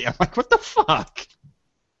actual movie. I'm like, what the fuck?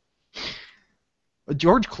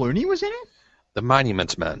 George Clooney was in it? The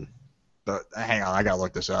Monuments Men. Hang on, I gotta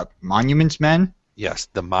look this up. Monuments Men? Yes,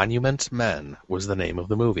 The Monuments Men was the name of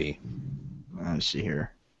the movie. Let's see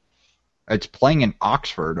here. It's playing in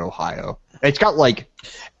Oxford, Ohio. It's got like...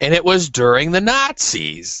 And it was during the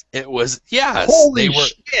Nazis. It was, yes. Holy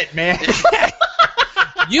shit, man.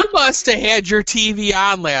 You must have had your TV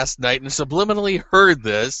on last night and subliminally heard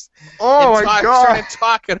this. Oh, my God. Started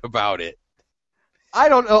talking about it. I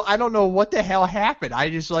don't know what the hell happened. I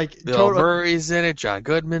just like... Bill Murray's in it. John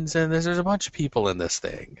Goodman's in this. There's a bunch of people in this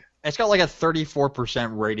thing. It's got like a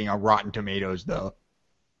 34% rating on Rotten Tomatoes, though.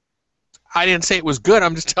 I didn't say it was good.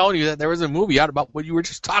 I'm just telling you that there was a movie out about what you were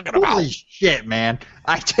just talking about. Holy shit, man!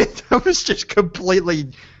 I was just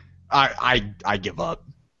completely. I give up.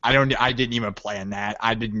 I didn't even plan that.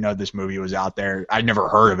 I didn't know this movie was out there. I'd never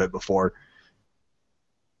heard of it before.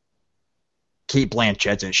 Cate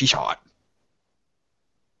Blanchett's in it. She's hot.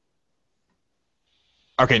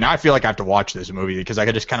 Okay, now I feel like I have to watch this movie because I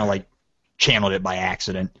just kind of like channeled it by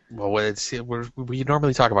accident. Well, we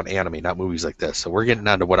normally talk about anime, not movies like this, so we're getting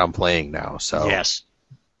on to what I'm playing now. So yes,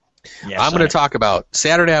 I'm going to talk about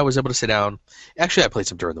Saturday. I was able to sit down. Actually, I played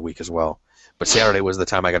some during the week as well, But Saturday was the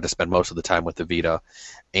time I got to spend most of the time with the Vita.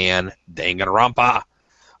 And Danganronpa.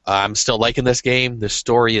 I'm still liking this game. The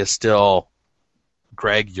story is still...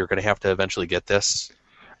 Greg, you're going to have to eventually get this.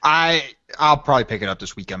 I'll probably pick it up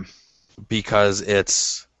this weekend. Because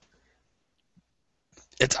it's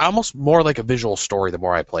almost more like a visual story the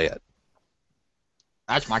more I play it.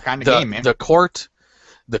 That's my kind of game, man. The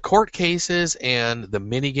court cases and the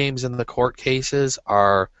mini games in the court cases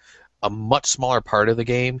are a much smaller part of the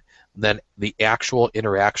game than the actual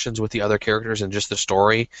interactions with the other characters and just the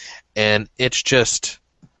story. And it's just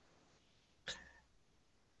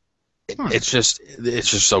it's just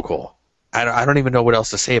so cool. I don't even know what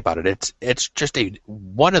else to say about it. It's just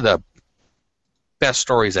one of the best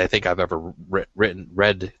stories I think I've ever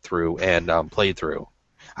read through and played through.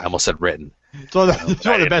 I almost said written. It's one of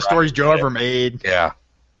the best stories Joe ever made. Yeah.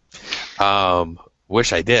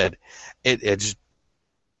 Wish I did.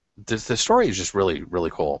 The story is just really,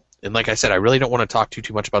 really cool. And like I said, I really don't want to talk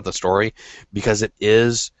too much about the story because it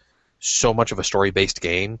is so much of a story-based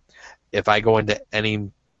game. If I go into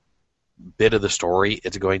any bit of the story,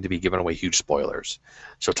 it's going to be giving away huge spoilers.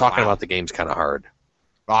 So talking about the game's kind of hard.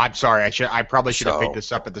 Well, I'm sorry. I probably should have picked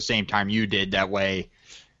this up at the same time you did. That way.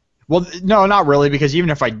 Well, no, not really, because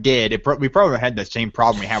even if I did, we probably had the same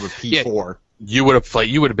problem we had with P4. Yeah, you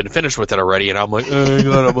would have been finished with it already, and I'm like,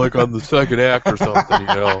 I'm like on the second act or something, you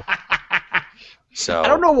know. So I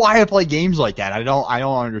don't know why I play games like that. I don't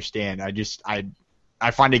understand.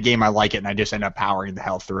 I find a game I like it, and I just end up powering the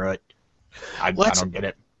hell through it. I don't get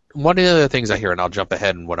it. One of the other things I hear, and I'll jump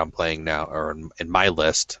ahead in what I'm playing now, or in my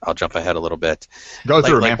list, I'll jump ahead a little bit. Go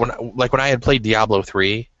through, man. When I had played Diablo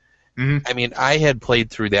 3, mm-hmm. I mean, I had played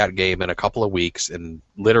through that game in a couple of weeks, and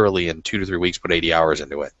literally in 2 to 3 weeks put 80 hours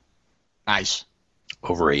into it. Nice.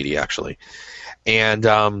 Over 80, actually. And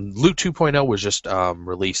Loot 2.0 was just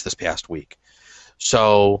released this past week.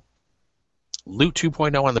 So Loot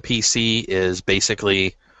 2.0 on the PC is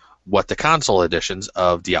basically what the console editions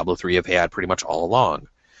of Diablo 3 have had pretty much all along.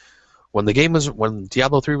 When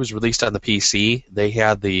Diablo 3 was released on the PC, they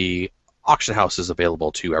had the auction houses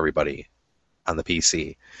available to everybody on the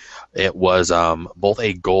PC. It was both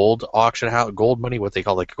a gold auction house, gold money, what they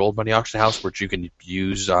call like a gold money auction house, which you can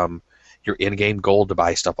use your in-game gold to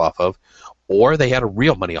buy stuff off of, or they had a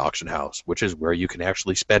real money auction house, which is where you can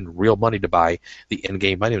actually spend real money to buy the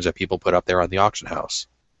in-game items that people put up there on the auction house.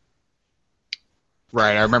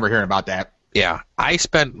 Right, I remember hearing about that. Yeah, I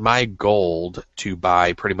spent my gold to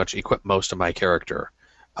buy pretty much equip most of my character.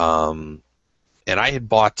 And I had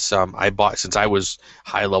since I was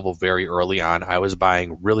high level very early on, I was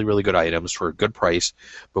buying really, really good items for a good price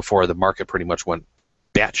before the market pretty much went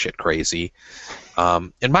batshit crazy.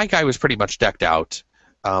 And my guy was pretty much decked out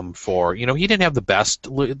for, he didn't have the best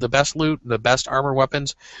loot, the best armor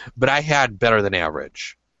weapons, but I had better than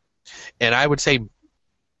average. And I would say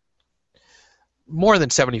more than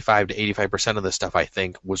 75 to 85% of the stuff, I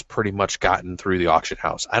think, was pretty much gotten through the auction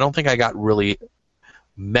house. I don't think I got really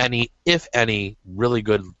many, if any, really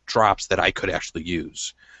good drops that I could actually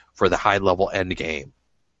use for the high-level end game.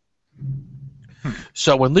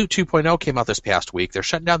 So when Loot 2.0 came out this past week, they're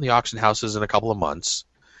shutting down the auction houses in a couple of months.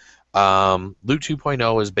 Loot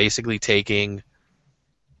 2.0 is basically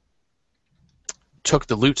took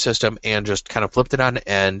the loot system and just kind of flipped it on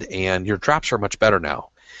end, and your drops are much better now.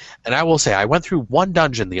 And I will say, I went through one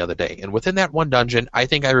dungeon the other day, and within that one dungeon, I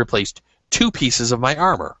think I replaced 2 pieces of my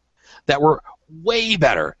armor that were way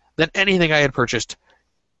better than anything I had purchased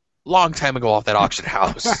long time ago off that auction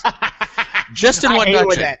house. Just in one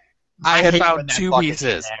dungeon, I had found 2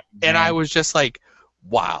 pieces, and I was just like,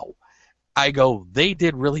 wow. I go, they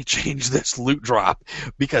did really change this loot drop,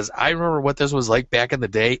 because I remember what this was like back in the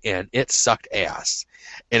day, and it sucked ass.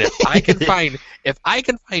 And if I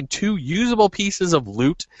can find 2 usable pieces of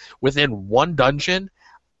loot within one dungeon,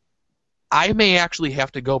 I may actually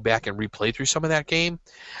have to go back and replay through some of that game,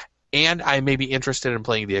 and I may be interested in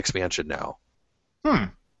playing the expansion now.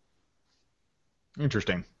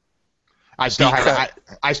 Interesting. I still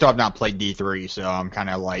have not played D3, so I'm kind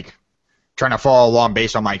of like trying to follow along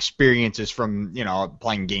based on my experiences from,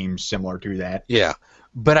 playing games similar to that. Yeah.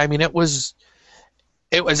 But I mean, I was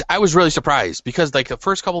really surprised, because like the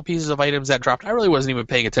first couple pieces of items that dropped, I really wasn't even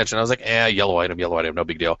paying attention. I was like, yellow item, no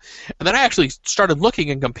big deal. And then I actually started looking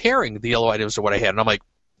and comparing the yellow items to what I had, and I'm like,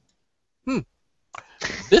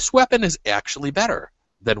 this weapon is actually better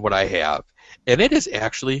than what I have. And it is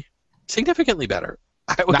actually significantly better.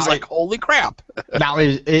 I was like, holy crap. Now,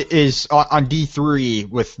 is on D3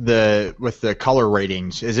 with the color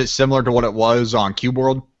ratings, is it similar to what it was on Cube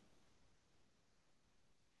World?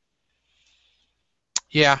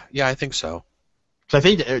 Yeah, I think so. So I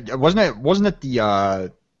think wasn't it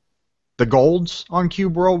the The golds on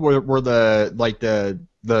Cube World were the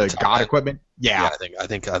god equipment. Yeah. I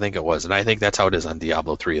think it was, and I think that's how it is on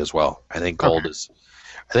Diablo 3 as well. I think gold is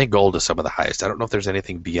some of the highest. I don't know if there's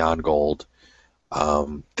anything beyond gold.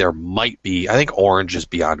 There might be. I think orange is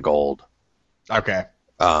beyond gold. Okay.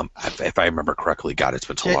 If I remember correctly, God, it's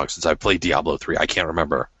been so long since I played Diablo 3. I can't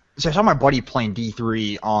remember. So I saw my buddy playing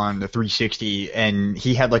D3 on the 360, and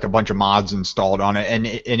he had like a bunch of mods installed on it,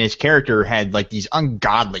 and his character had like these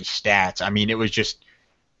ungodly stats. I mean, it was just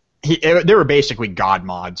they were basically god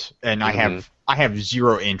mods, and I have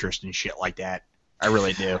zero interest in shit like that. I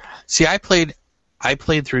really do. See, I played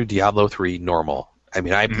through Diablo 3 normal. I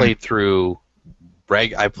mean, I played through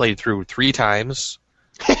 3 times,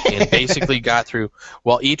 and basically got through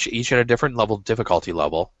each at a different difficulty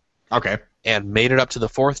level. Okay. And made it up to the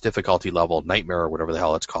 4th difficulty level, Nightmare or whatever the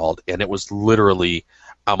hell it's called, and it was literally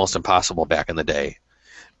almost impossible back in the day,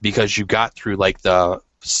 because you got to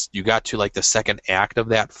the second act of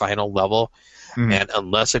that final level, and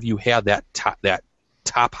unless if you had that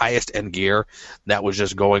top highest end gear that was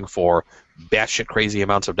just going for batshit crazy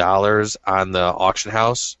amounts of dollars on the auction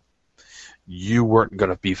house, you weren't going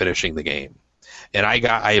to be finishing the game. And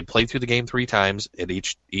I had played through the game 3 times at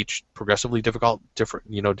each progressively difficult, different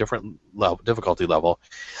difficulty level,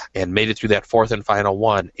 and made it through that 4th and final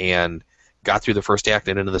one, and got through the first act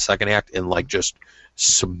and into the second act, and like just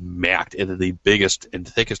smacked into the biggest and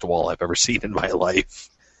thickest wall I've ever seen in my life.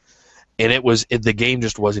 And the game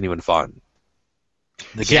just wasn't even fun.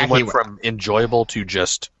 The game went from enjoyable to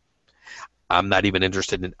just, I'm not even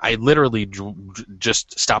interested in. I literally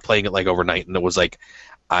just stopped playing it like overnight, and it was like,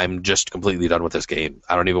 I'm just completely done with this game.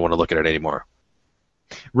 I don't even want to look at it anymore.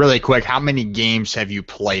 Really quick, how many games have you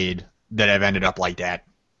played that have ended up like that?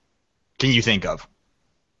 Can you think of?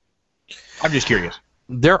 I'm just curious.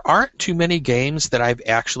 There aren't too many games that I've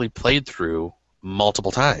actually played through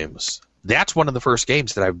multiple times. That's one of the first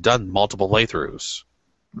games that I've done multiple playthroughs.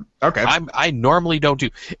 Okay. I normally don't do.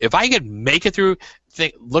 If I can make it through,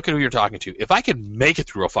 look at who you're talking to. If I can make it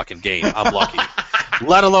through a fucking game, I'm lucky.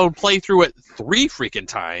 Let alone play through it 3 freaking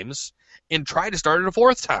times and try to start it a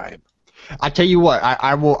 4th time. I tell you what,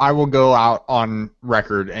 I will go out on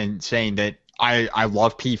record and saying that I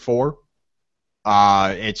love P4.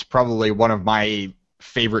 It's probably one of my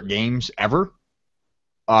favorite games ever.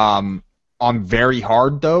 On very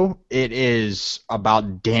hard though, it is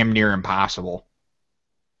about damn near impossible.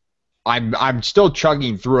 I'm still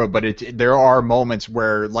chugging through it, but there are moments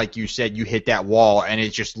where, like you said, you hit that wall and it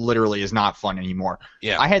just literally is not fun anymore.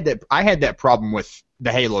 Yeah. I had that problem with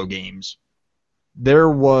the Halo games. There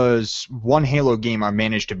was one Halo game I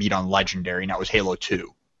managed to beat on Legendary, and that was Halo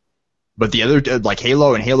 2. But the other, like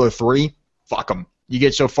Halo and Halo 3, fuck them. You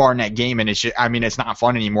get so far in that game, and it's not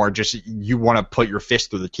fun anymore. Just you want to put your fist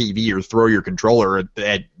through the TV or throw your controller at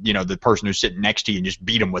the person who's sitting next to you and just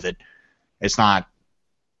beat them with it. It's not.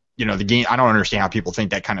 The game, I don't understand how people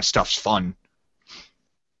think that kind of stuff's fun,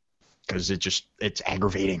 because it's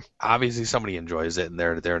aggravating. Obviously somebody enjoys it, and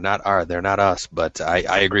they're not us, but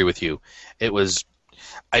I agree with you. It was,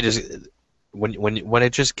 when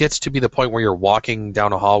it just gets to be the point where you're walking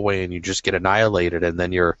down a hallway and you just get annihilated, and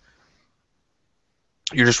then you're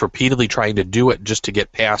just repeatedly trying to do it just to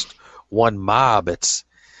get past one mob,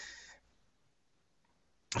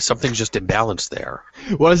 something's just imbalanced there.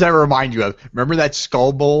 What does that remind you of? Remember that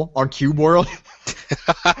Skull Bowl on Cube World?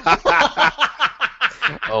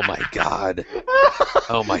 Oh my god! Dude,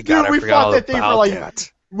 I forgot all about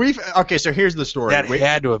that. Okay, so here's the story. That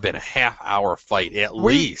had to have been a half-hour fight at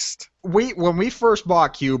least. When we first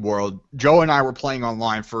bought Cube World, Joe and I were playing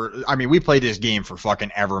online we played this game for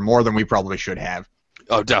fucking ever, more than we probably should have.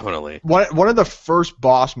 Oh, definitely. One of the first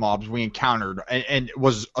boss mobs we encountered and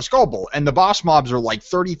was a Skull Bowl, and the boss mobs are like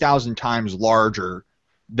 30,000 times larger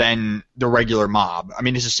than the regular mob. I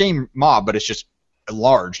mean, it's the same mob, but it's just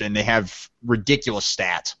large, and they have ridiculous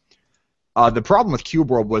stats. The problem with Cube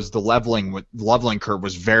World was the leveling curve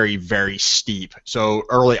was very, very steep. So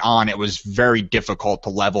early on, it was very difficult to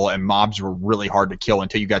level, and mobs were really hard to kill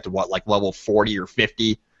until you got to level 40 or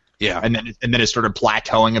 50. Yeah. And then it started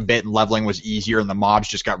plateauing a bit, and leveling was easier, and the mobs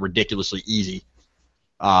just got ridiculously easy.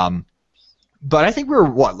 But I think we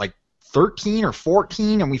were 13 or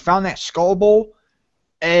 14, and we found that Skull Bowl,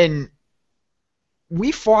 and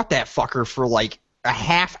we fought that fucker for like a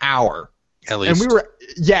half hour. At least.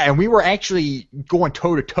 And we were actually going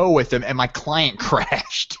toe to toe with him, and my client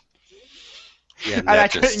crashed. Yeah, and I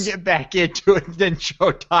couldn't get back into it. Then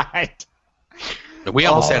Joe died. We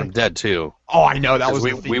almost had him dead too. Oh, I know, that was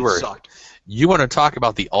the thing that sucked. You want to talk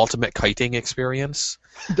about the ultimate kiting experience?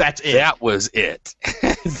 That's it. That was it.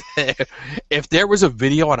 If there was a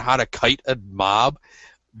video on how to kite a mob,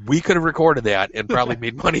 We could have recorded that and probably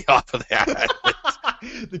made money off of that.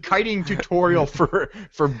 The kiting tutorial for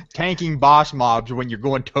tanking boss mobs when you're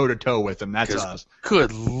going toe to toe with them. That's us.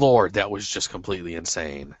 Good Lord, that was just completely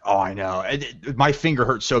insane. Oh, I know. My finger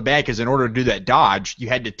hurt so bad because in order to do that dodge, you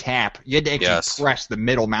had to tap. You had to actually press the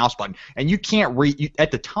middle mouse button, and you can't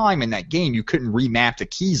at the time in that game you couldn't remap the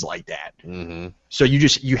keys like that. Mm-hmm. So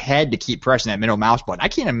you had to keep pressing that middle mouse button. I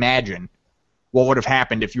can't imagine what would have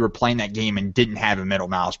happened if you were playing that game and didn't have a middle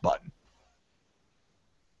mouse button.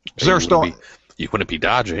 You wouldn't be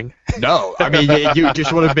dodging. No, I mean you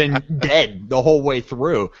just would have been dead the whole way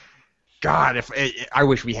through. God, I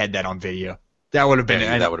wish we had that on video. That would have been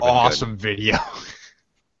an awesome video.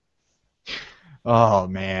 Oh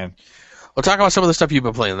man. We'll talk about some of the stuff you've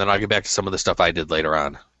been playing, then I'll get back to some of the stuff I did later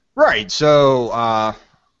on. Right. So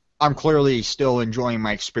I'm clearly still enjoying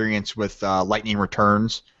my experience with Lightning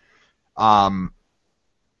Returns. I'm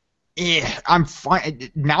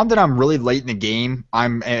fine now that I'm really late in the game.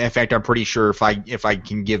 In fact, I'm pretty sure if I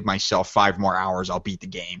can give myself 5 more hours, I'll beat the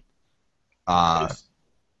game. Nice.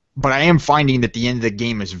 But I am finding that the end of the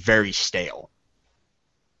game is very stale.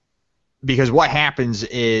 Because what happens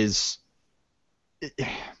is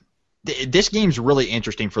this game's really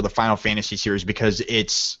interesting for the Final Fantasy series because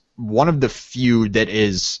it's one of the few that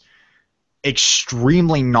is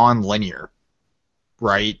extremely non-linear,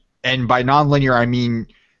 right? And by non-linear, I mean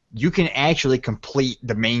you can actually complete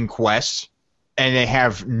the main quests, and they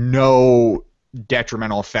have no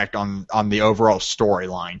detrimental effect on the overall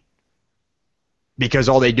storyline. Because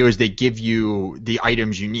all they do is they give you the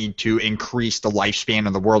items you need to increase the lifespan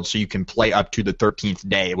of the world so you can play up to the 13th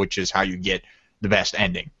day, which is how you get the best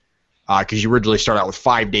ending. Because you originally start out with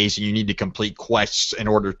 5 days, and you need to complete quests in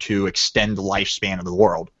order to extend the lifespan of the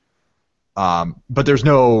world. But there's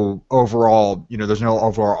no overall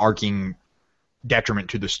arcing detriment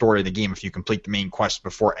to the story of the game if you complete the main quest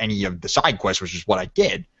before any of the side quests, which is what I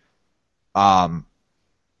did.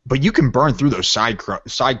 But you can burn through those side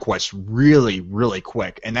quests really, really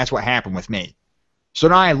quick, and that's what happened with me. So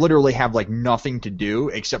now I literally have like nothing to do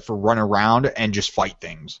except for run around and just fight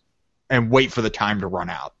things and wait for the time to run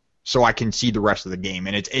out so I can see the rest of the game.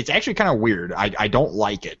 And it's actually kind of weird. I don't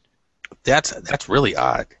like it. That's really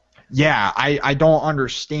odd. Yeah, I don't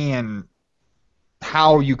understand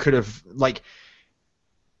how you could have, like,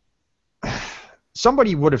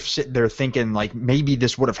 somebody would have sit there thinking, like, maybe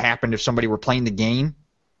this would have happened if somebody were playing the game,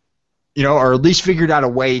 or at least figured out a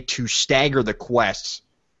way to stagger the quests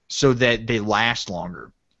so that they last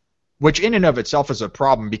longer, which in and of itself is a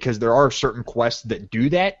problem because there are certain quests that do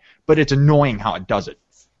that, but it's annoying how it does it,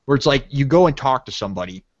 where it's like you go and talk to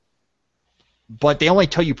somebody, but they only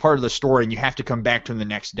tell you part of the story and you have to come back to them the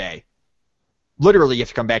next day. Literally, you have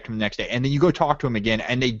to come back to them the next day. And then you go talk to them again,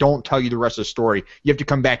 and they don't tell you the rest of the story. You have to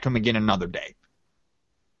come back to them again another day.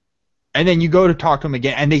 And then you go to talk to them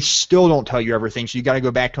again, and they still don't tell you everything, so you got to go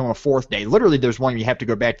back to them a 4th day. Literally, there's one where you have to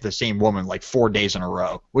go back to the same woman like 4 days in a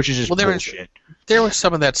row, which is just bullshit. There was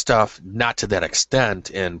some of that stuff, not to that extent,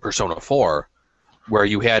 in Persona 4, where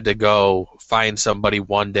you had to go find somebody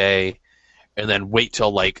one day and then wait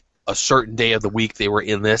till, like, a certain day of the week they were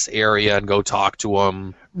in this area and go talk to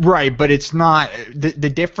them. Right, but it's not the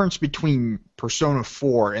difference between Persona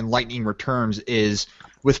 4 and Lightning Returns is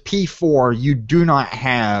with P4 you do not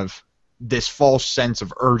have this false sense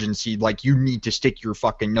of urgency, like you need to stick your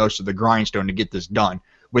fucking nose to the grindstone to get this done.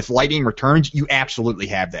 With Lightning Returns, you absolutely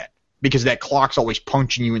have that because that clock's always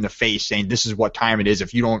punching you in the face saying this is what time it is.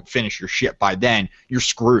 If you don't finish your shit by then, you're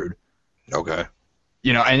screwed. Okay.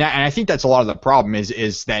 And I think that's a lot of the problem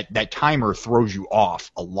is that timer throws you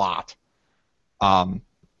off a lot.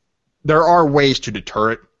 There are ways to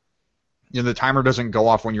deter it. The timer doesn't go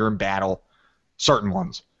off when you're in battle. Certain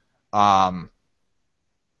ones.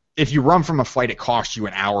 If you run from a fight, it costs you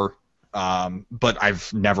an hour. But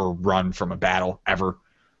I've never run from a battle, ever.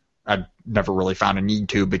 I've never really found a need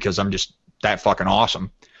to because I'm just that fucking awesome.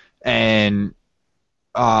 And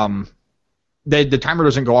the timer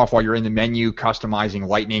doesn't go off while you're in the menu customizing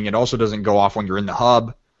Lightning. It also doesn't go off when you're in the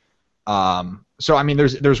hub. So, I mean,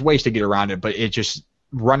 there's ways to get around it, but it just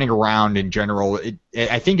running around in general,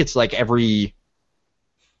 I think it's like 3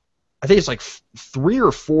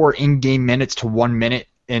 or 4 in-game minutes to 1 minute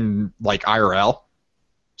in like IRL.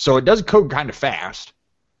 So it does code kind of fast.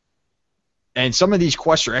 And some of these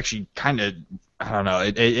quests are actually kind of, I don't know,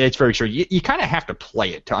 it's very true. You kind of have to play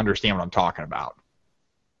it to understand what I'm talking about.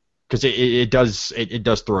 Because it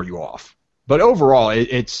does throw you off. But overall,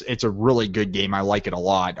 it's a really good game. I like it a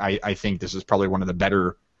lot. I think this is probably one of the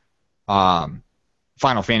better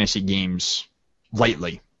Final Fantasy games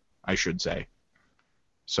lately, I should say.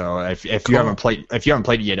 So if you haven't played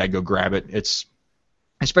it yet, I'd go grab it. It's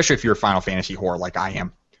especially if you're a Final Fantasy whore like I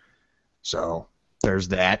am. So there's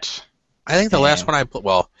that. I think the last one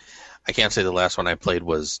I can't say the last one I played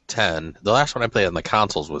was 10. The last one I played on the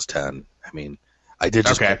consoles was 10. I mean, I did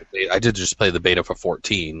just play the beta for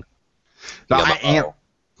 14. I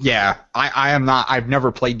am not. I've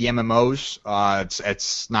never played the MMOs.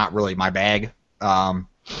 It's not really my bag. I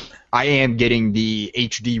am getting the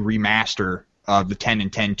HD remaster of the 10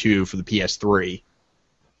 and 10-2 for the PS3.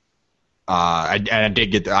 I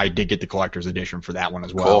did get the collector's edition for that one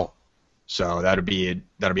as well. Cool. So that'd be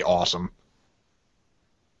awesome.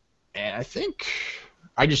 And I think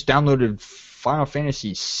I just downloaded Final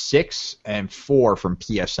Fantasy 6 and 4 from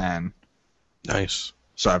PSN. Nice.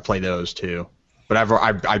 So I play those too. But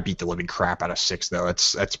I beat the living crap out of 6 though.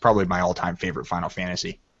 That's probably my all-time favorite Final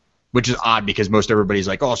Fantasy, which is odd because most everybody's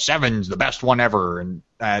like, "Oh, 7's the best one ever," and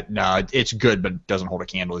no, it's good, but it doesn't hold a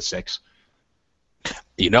candle to 6. I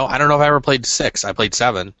don't know if I ever played 6. I played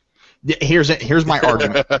 7. Here's my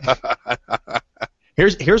argument.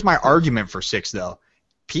 Here's my argument for 6 though.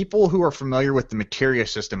 People who are familiar with the materia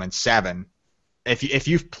system in 7, if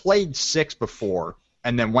you've played 6 before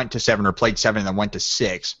and then went to 7, or played 7 and then went to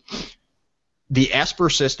 6, the Esper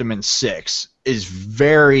system in 6 is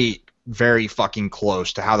very, very fucking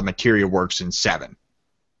close to how the materia works in 7.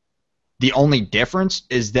 The only difference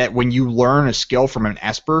is that when you learn a skill from an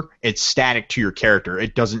Esper, it's static to your character.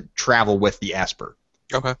 It doesn't travel with the Esper.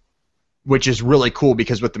 Okay. Which is really cool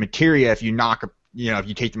because with the materia, if you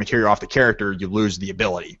take the materia off the character, you lose the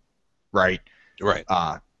ability, right? Right.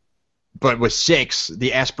 But with 6,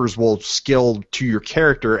 the Espers will skill to your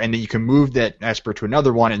character, and then you can move that Esper to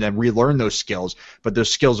another one and then relearn those skills. But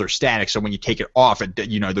those skills are static, so when you take it off,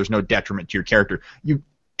 there's no detriment to your character.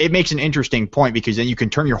 It makes an interesting point because then you can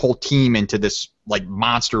turn your whole team into this like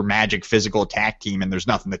monster magic physical attack team, and there's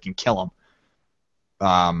nothing that can kill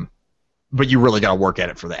them. But you really got to work at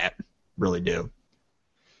it for that, really do.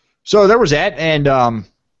 So there was that, and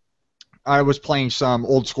I was playing some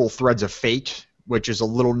old school Threads of Fate, which is a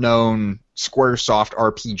little known Squaresoft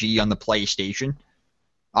RPG on the PlayStation.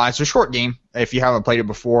 It's a short game. If you haven't played it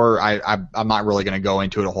before, I'm not really going to go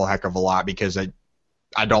into it a whole heck of a lot because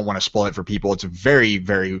I don't want to spoil it for people. It's a very,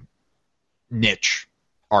 very niche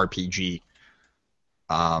RPG.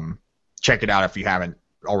 Check it out if you haven't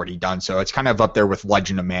already done so. It's kind of up there with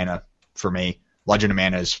Legend of Mana for me. Legend of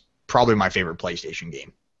Mana is probably my favorite PlayStation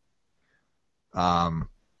game.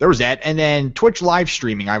 There was that, and then Twitch live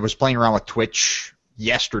streaming. I was playing around with Twitch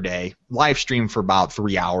yesterday, live streamed for about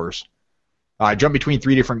 3 hours. I jumped between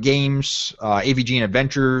 3 different games, AVG and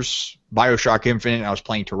Adventures, Bioshock Infinite, I was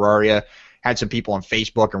playing Terraria. Had some people on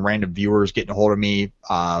Facebook and random viewers getting a hold of me.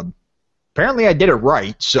 Apparently I did it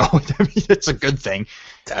right, so that's a good thing.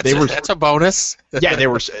 That's a bonus. Yeah, they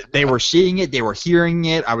were seeing it, they were hearing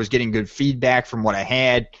it. I was getting good feedback from what I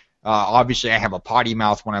had. Obviously, I have a potty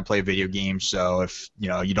mouth when I play video games, so if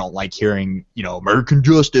you don't like hearing American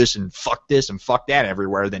justice and fuck this and fuck that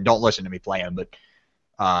everywhere, then don't listen to me playing. But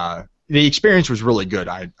the experience was really good.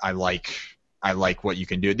 I like what you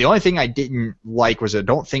can do. The only thing I didn't like was I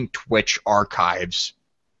don't think Twitch archives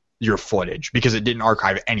your footage because it didn't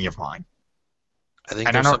archive any of mine. I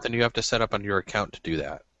think there's something you have to set up on your account to do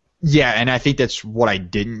that. Yeah, and I think that's what I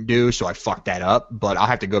didn't do, so I fucked that up. But I'll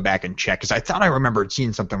have to go back and check because I thought I remembered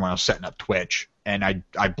seeing something when I was setting up Twitch, and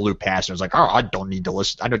I blew past it. I was like, oh, I don't need to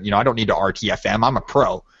listen. I don't need to RTFM. I'm a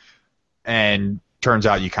pro, and turns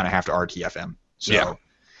out you kind of have to RTFM. So yeah.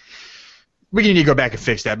 We need to go back and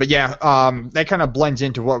fix that. But yeah, that kind of blends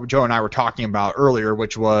into what Joe and I were talking about earlier,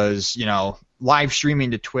 which was live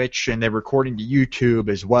streaming to Twitch and then recording to YouTube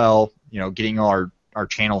as well. Getting our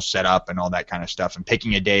channel set up and all that kind of stuff, and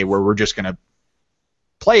picking a day where we're just going to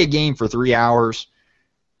play a game for 3 hours,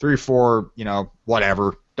 3 or 4,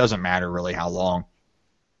 whatever. Doesn't matter really how long.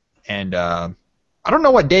 And I don't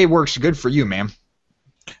know what day works good for you, man.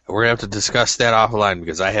 We're going to have to discuss that offline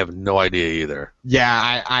because I have no idea either.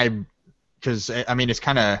 Yeah, because it's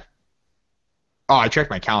kind of... Oh, I checked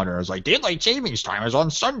my calendar. I was like, daylight savings time is on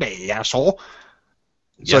Sunday, asshole.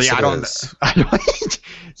 So yes, yeah, I don't.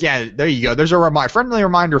 Yeah, there you go. There's a friendly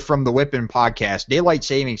reminder from the Whippin' podcast. Daylight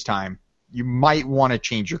savings time. You might want to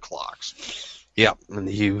change your clocks. Yeah, and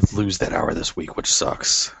you lose that hour this week, which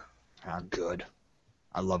sucks. Good.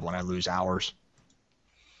 I love when I lose hours.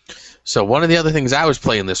 So one of the other things I was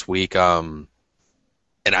playing this week, and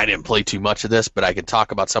I didn't play too much of this, but I could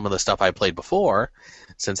talk about some of the stuff I played before,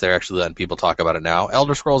 since they're actually letting people talk about it now.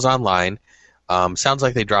 Elder Scrolls Online. Sounds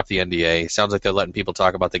like they dropped the NDA. Sounds like they're letting people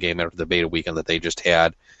talk about the game after the beta weekend that they just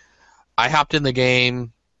had. I hopped in the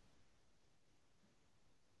game,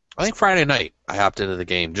 I think Friday night. I hopped into the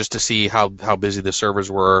game just to see how busy the servers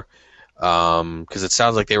were. because it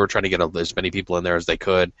sounds like they were trying to get as many people in there as they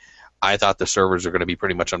could. I thought the servers are going to be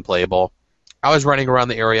pretty much unplayable. I was running around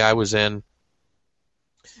the area I was in.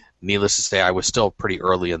 Needless to say, I was still pretty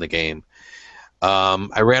early in the game.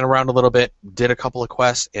 I ran around a little bit, did a couple of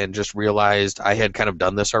quests, and just realized I had kind of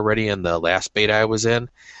done this already in the last beta I was in.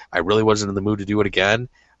 I really wasn't in the mood to do it again.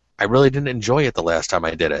 I really didn't enjoy it the last time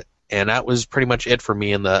I did it. And that was pretty much it for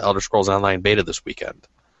me in the Elder Scrolls Online beta this weekend.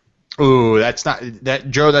 Ooh,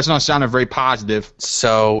 Joe, that's not sounding very positive.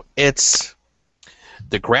 So the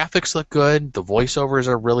graphics look good, the voiceovers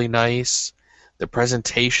are really nice, the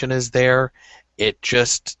presentation is there. The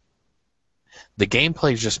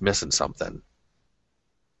gameplay is just missing something.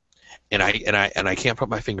 And I can't put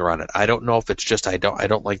my finger on it. I don't know if it's just I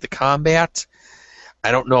don't like the combat.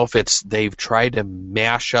 I don't know if it's they've tried to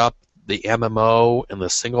mash up the MMO and the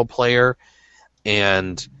single player,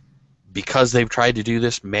 and because they've tried to do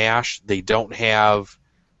this mash, they don't have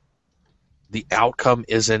the outcome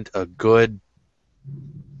isn't a good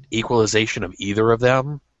equalization of either of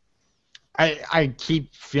them. I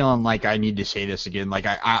keep feeling like I need to say this again. Like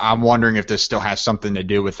I'm wondering if this still has something to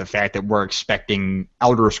do with the fact that we're expecting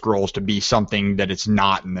Elder Scrolls to be something that it's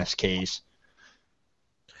not in this case.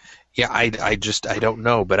 Yeah, I don't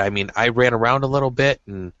know, but I mean, I ran around a little bit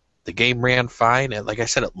and the game ran fine, and like I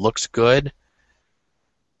said, it looks good.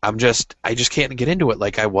 I just can't get into it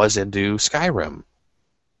like I was into Skyrim.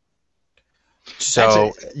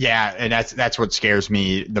 So and that's what scares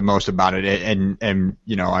me the most about it. And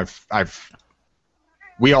you know,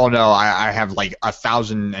 we all know I have like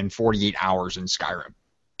 1,048 hours in Skyrim.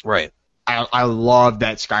 Right. I love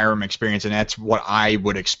that Skyrim experience, and that's what I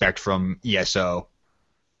would expect from ESO.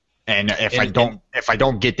 And if I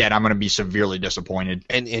don't get that, I'm going to be severely disappointed.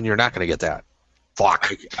 And you're not going to get that.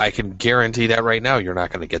 Fuck. I can guarantee that right now. You're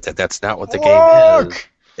not going to get that. That's not what the game is.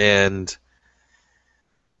 And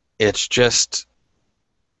it's just,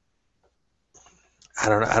 I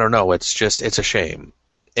don't know. It's a shame.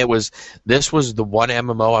 This was the one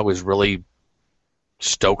MMO I was really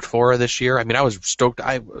stoked for this year. I mean, I was stoked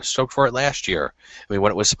for it last year. I mean,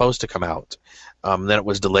 when it was supposed to come out. Then it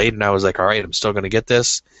was delayed, and I was like, all right, I'm still going to get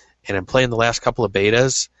this. And I'm playing the last couple of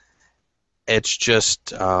betas. It's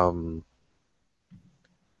just, I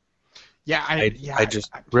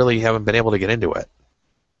just really haven't been able to get into it.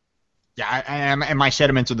 Yeah, and my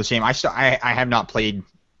sentiments are the same. I have not played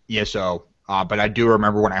ESO, but I do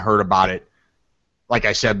remember when I heard about it. Like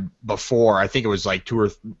I said before, I think it was like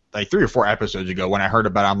 3 or 4 episodes ago when I heard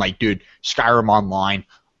about it. I'm like, dude, Skyrim Online.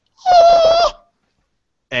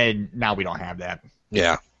 And now we don't have that.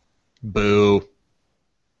 Yeah. Boo.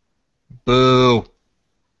 Boo.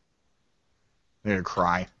 I'm gonna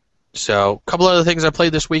cry. So, a couple other things I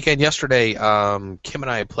played this weekend. Yesterday, Kim and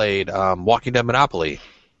I played Walking Dead Monopoly.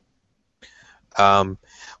 Walking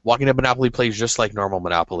Dead Monopoly plays just like normal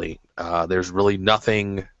Monopoly. There's really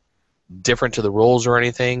nothing different to the rules or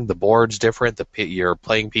anything. The board's different. Your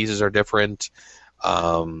playing pieces are different.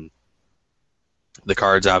 The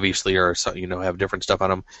cards obviously are, have different stuff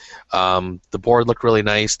on them. The board looked really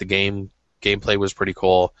nice. The gameplay was pretty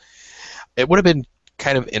cool. It would have been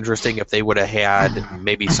kind of interesting if they would have had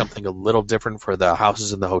maybe something a little different for the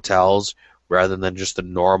houses and the hotels rather than just the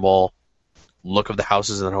normal look of the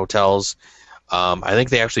houses and the hotels. I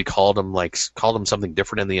think they actually called them something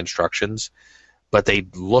different in the instructions, but they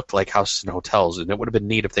looked like houses and hotels, and it would have been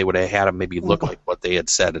neat if they would have had them maybe look like what they had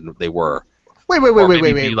said and they were. Wait.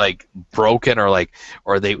 Be like broken or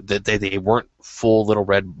they weren't full little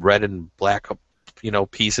red and black,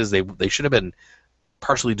 pieces. They should have been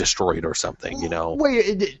partially destroyed or something,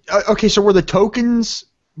 Wait, okay, so were the tokens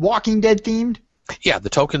Walking Dead themed? Yeah, the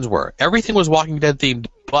tokens were. Everything was Walking Dead themed,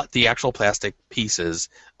 but the actual plastic pieces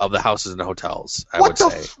of the houses and the hotels, I would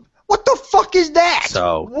say. What the fuck is that?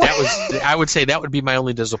 So I would say that would be my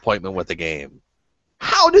only disappointment with the game.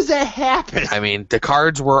 How does that happen? I mean, the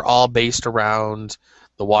cards were all based around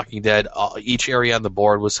The Walking Dead. Each area on the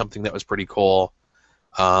board was something that was pretty cool.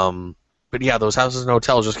 But yeah, those houses and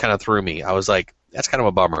hotels just kind of threw me. I was like, that's kind of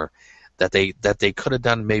a bummer that they could have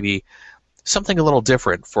done maybe something a little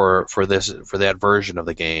different for that version of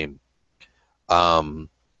the game. And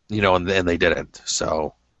they didn't.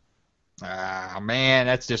 So, man,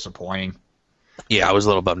 that's disappointing. Yeah, I was a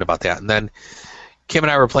little bummed about that. And then Kim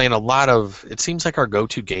and I were playing a lot of. It seems like our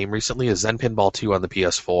go-to game recently is Zen Pinball 2 on the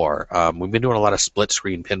PS4. We've been doing a lot of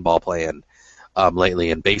split-screen pinball playing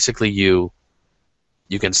lately, and basically you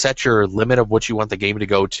can set your limit of what you want the game to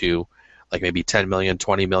go to, like maybe 10 million,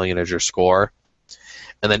 20 million as your score.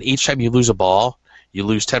 And then each time you lose a ball, you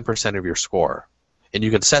lose 10% of your score. And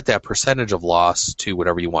you can set that percentage of loss to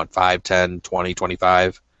whatever you want, 5, 10, 20,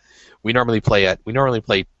 25. We normally play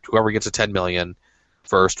whoever gets a 10 million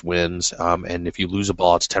first wins, and if you lose a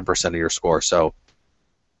ball, it's 10% of your score. So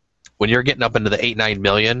when you're getting up into the 8-9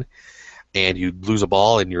 million and you lose a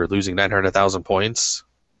ball and you're losing 900,000 points,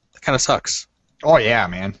 that kind of sucks. Oh, yeah,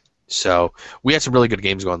 man. So we had some really good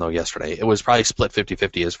games going, though, yesterday. It was probably split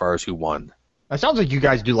 50-50 as far as who won. That sounds like you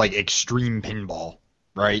guys do, like, extreme pinball,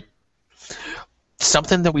 right?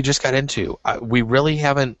 Something that we just got into. We really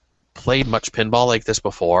haven't played much pinball like this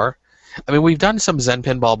before. I mean, we've done some Zen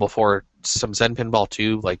Pinball before, some Zen Pinball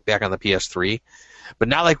 2, like back on the PS3, but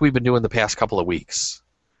not like we've been doing the past couple of weeks.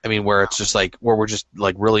 I mean, where it's just like, where we're just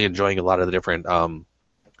like really enjoying a lot of the different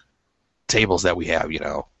tables that we have, you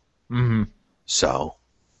know. Mm-hmm. So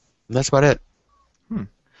that's about it.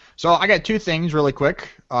 So I got two things really quick.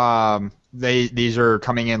 These are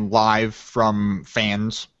coming in live from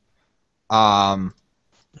fans.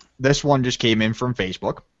 This one just came in from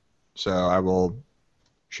Facebook, so I will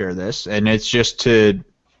share this, and it's just to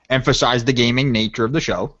emphasize the gaming nature of the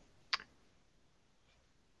show.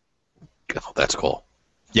 Oh, that's cool.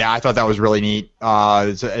 Yeah, I thought that was really neat.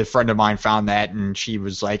 A friend of mine found that, and she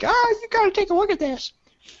was like, you got to take a look at this.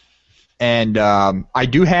 And I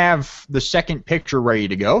do have the second picture ready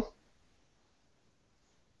to go.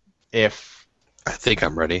 If... I think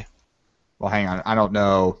I'm ready. Well, hang on. I don't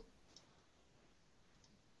know.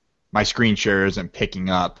 My screen share isn't picking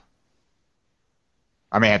up.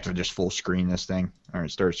 I may have to just full screen this thing. All right,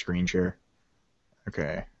 start screen share.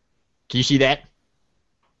 Okay. Can you see that?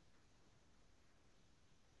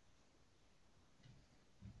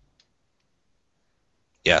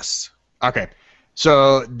 Yes. Okay.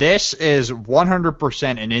 So this is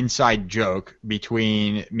 100% an inside joke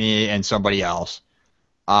between me and somebody else.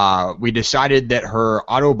 We decided that her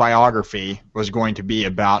autobiography was going to be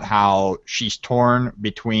about how she's torn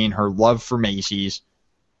between her love for Macy's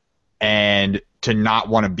and to not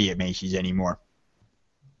want to be at Macy's anymore.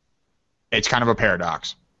 It's kind of a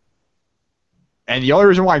paradox. And the only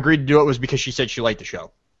reason why I agreed to do it was because she said she liked the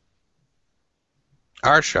show.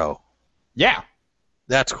 Our show. Yeah.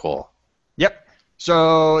 That's cool. Yep.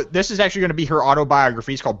 So this is actually going to be her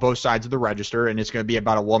autobiography. It's called Both Sides of the Register, and it's going to be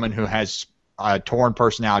about a woman who has a torn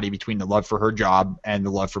personality between the love for her job and the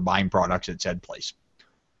love for buying products at said place.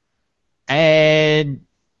 And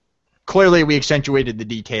clearly we accentuated the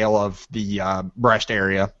detail of the breast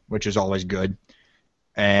area, which is always good.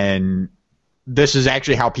 And this is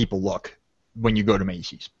actually how people look when you go to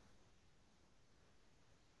Macy's.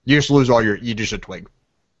 You just lose all you just a twig.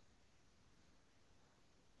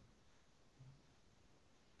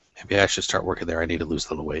 Maybe I should start working there. I need to lose a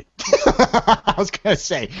little weight. I was going to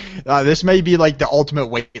say, this may be like the ultimate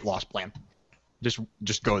weight loss plan.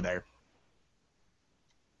 Just go there.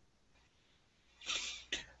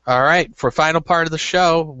 All right, for final part of the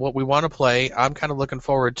show, what we want to play, I'm kind of looking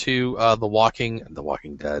forward to The Walking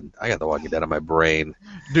Dead. I got The Walking Dead on my brain.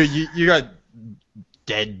 Dude, you got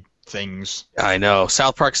dead things. I know.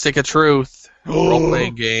 South Park Stick of Truth,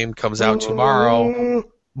 role-playing game, comes out tomorrow.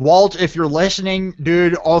 Walt, if you're listening,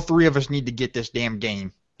 dude, all three of us need to get this damn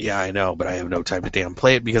game. Yeah, I know, but I have no time to damn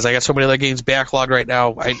play it because I got so many other games backlogged right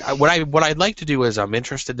now. What I'd like to do is I'm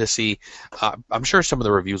interested to see. I'm sure some of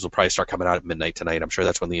the reviews will probably start coming out at midnight tonight. I'm sure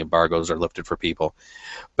that's when the embargoes are lifted for people.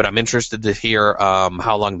 But I'm interested to hear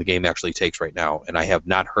how long the game actually takes right now, and I have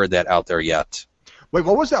not heard that out there yet. Wait,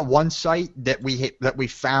 what was that one site that we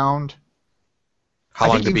found? How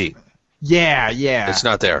long to beat? Yeah. It's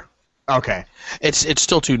not there. Okay. It's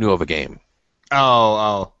still too new of a game.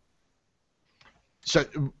 Oh. So,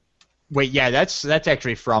 wait, yeah, that's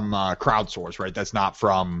actually from crowdsource, right? That's not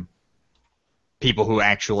from people who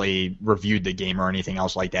actually reviewed the game or anything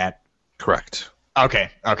else like that? Correct.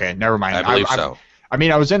 Okay, never mind. I believe so. I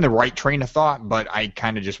mean, I was in the right train of thought, but I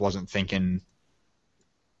kind of just wasn't thinking,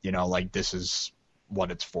 like this is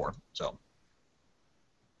what it's for, so.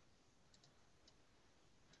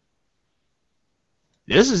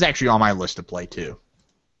 This is actually on my list to play, too.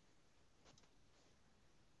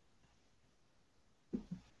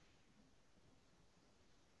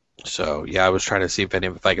 So, yeah, I was trying to see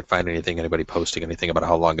if I could find anybody posting anything about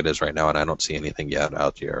how long it is right now, and I don't see anything yet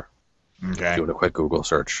out here. Okay. Doing a quick Google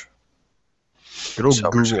search. Good old So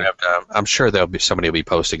Google. I'm sure somebody will be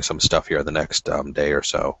posting some stuff here the next day or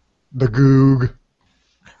so. The Goog.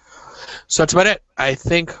 So that's about it. I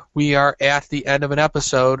think we are at the end of an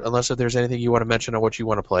episode, unless if there's anything you want to mention on what you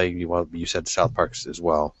want to play. You said South Park's as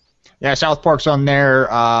well. Yeah, South Park's on there.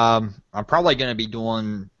 I'm probably going to be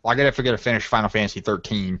doing... Well, I got to forget to finish Final Fantasy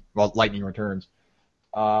 13. Well, Lightning Returns.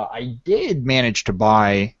 I did manage to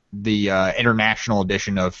buy the international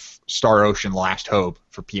edition of Star Ocean Last Hope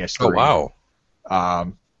for PS3. Oh,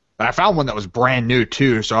 wow. But I found one that was brand new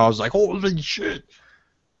too, so I was like, holy shit.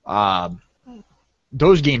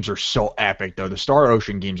 Those games are so epic, though. The Star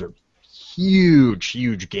Ocean games are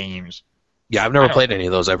huge games. Yeah, I've never played any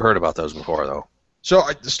of those. I've heard about those before, though. So,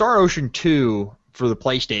 Star Ocean 2 for the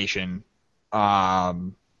PlayStation, I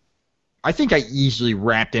think I easily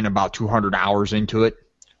wrapped in about 200 hours into it.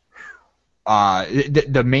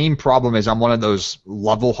 The main problem is I'm one of those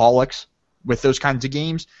level-holics with those kinds of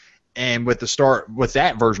games. And with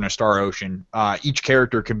that version of Star Ocean, each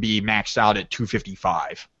character can be maxed out at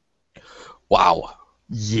 255. Wow.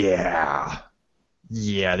 Yeah,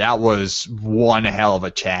 that was one hell of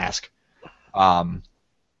a task. The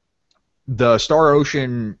Star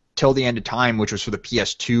Ocean Till the End of Time, which was for the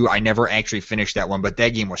PS2, I never actually finished that one, but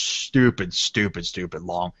that game was stupid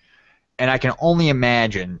long. And I can only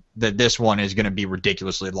imagine that this one is going to be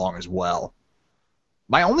ridiculously long as well.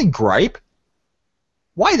 My only gripe,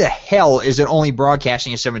 why the hell is it only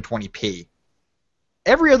broadcasting at 720p?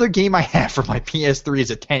 Every other game I have for my PS3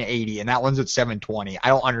 is at 1080, and that one's at 720. I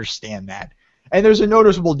don't understand that. And there's a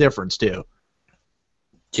noticeable difference, too.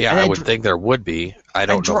 Yeah, I would think there would be. I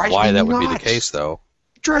don't know why that would be the case, though.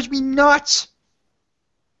 It drives me nuts.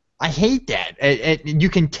 I hate that. You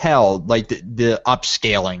can tell, like, the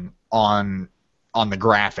upscaling on the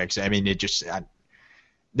graphics. I mean, it just...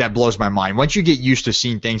 that blows my mind. Once you get used to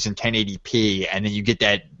seeing things in 1080p, and then you get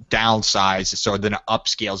that downsize, so then it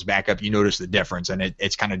upscales back up, you notice the difference, and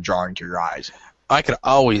it's kind of jarring to your eyes. I can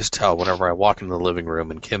always tell whenever I walk into the living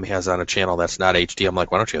room and Kim has on a channel that's not HD. I'm like,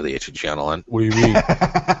 why don't you have the HD channel on? What do you mean?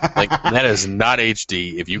 Like, that is not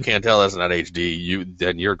HD. If you can't tell that's not HD,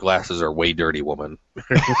 then your glasses are way dirty, woman.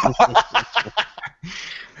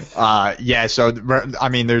 Yeah, so I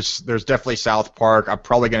mean, there's definitely South Park. I'm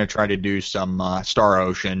probably going to try to do some Star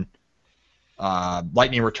Ocean,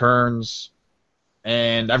 Lightning Returns,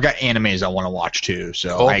 and I've got animes I want to watch too.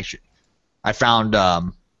 So cool. I found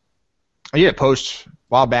I did a post a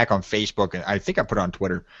while back on Facebook, and I think I put it on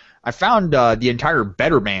Twitter. I found the entire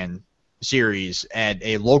Better Man series at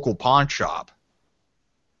a local pawn shop,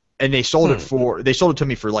 and they sold it to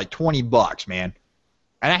me for like $20, man.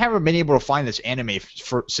 And I haven't been able to find this anime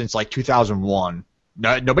since like 2001.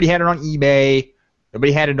 Nobody had it on eBay.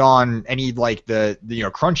 Nobody had it on any like the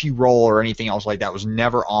Crunchyroll or anything else like that. It was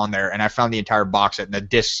never on there. And I found the entire box set, and the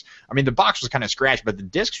discs. I mean, the box was kind of scratched, but the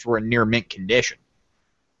discs were in near mint condition.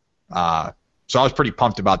 So I was pretty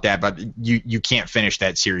pumped about that. But you can't finish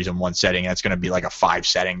that series in one setting. That's going to be like a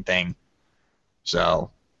 5-setting thing.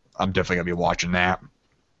 So I'm definitely going to be watching that.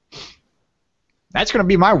 That's going to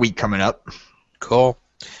be my week coming up. Cool.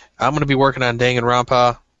 I'm going to be working on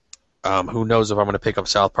Danganronpa. Who knows if I'm going to pick up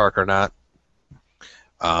South Park or not.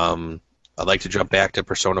 I'd like to jump back to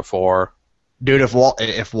Persona 4. Dude, if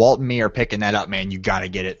Walt and me are picking that up, man, you got to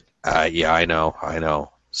get it. Yeah, I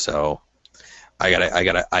know. So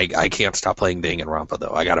I can't stop playing Danganronpa though.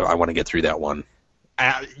 I want to get through that one.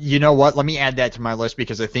 You know what? Let me add that to my list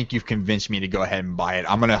because I think you've convinced me to go ahead and buy it.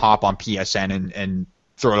 I'm going to hop on PSN and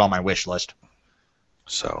throw it on my wish list.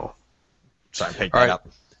 So I picked that up.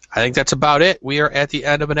 I think that's about it. We are at the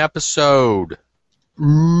end of an episode.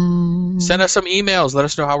 Send us some emails. Let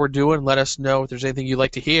us know how we're doing. Let us know if there's anything you'd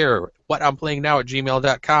like to hear.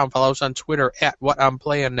 whatimplayingnow@gmail.com. Follow us on Twitter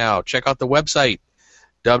 @whatimplayingnow. Check out the website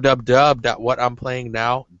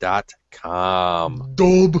www.whatimplayingnow.com.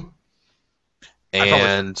 Dub.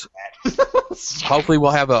 And hopefully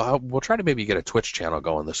we'll try to maybe get a Twitch channel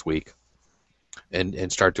going this week.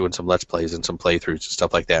 And start doing some Let's Plays and some playthroughs and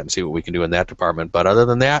stuff like that and see what we can do in that department. But other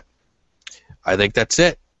than that, I think that's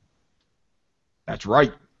it. That's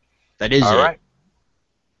right. That is All it. right.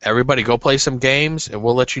 Everybody go play some games, and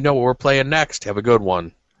we'll let you know what we're playing next. Have a good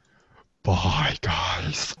one. Bye,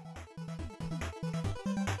 guys.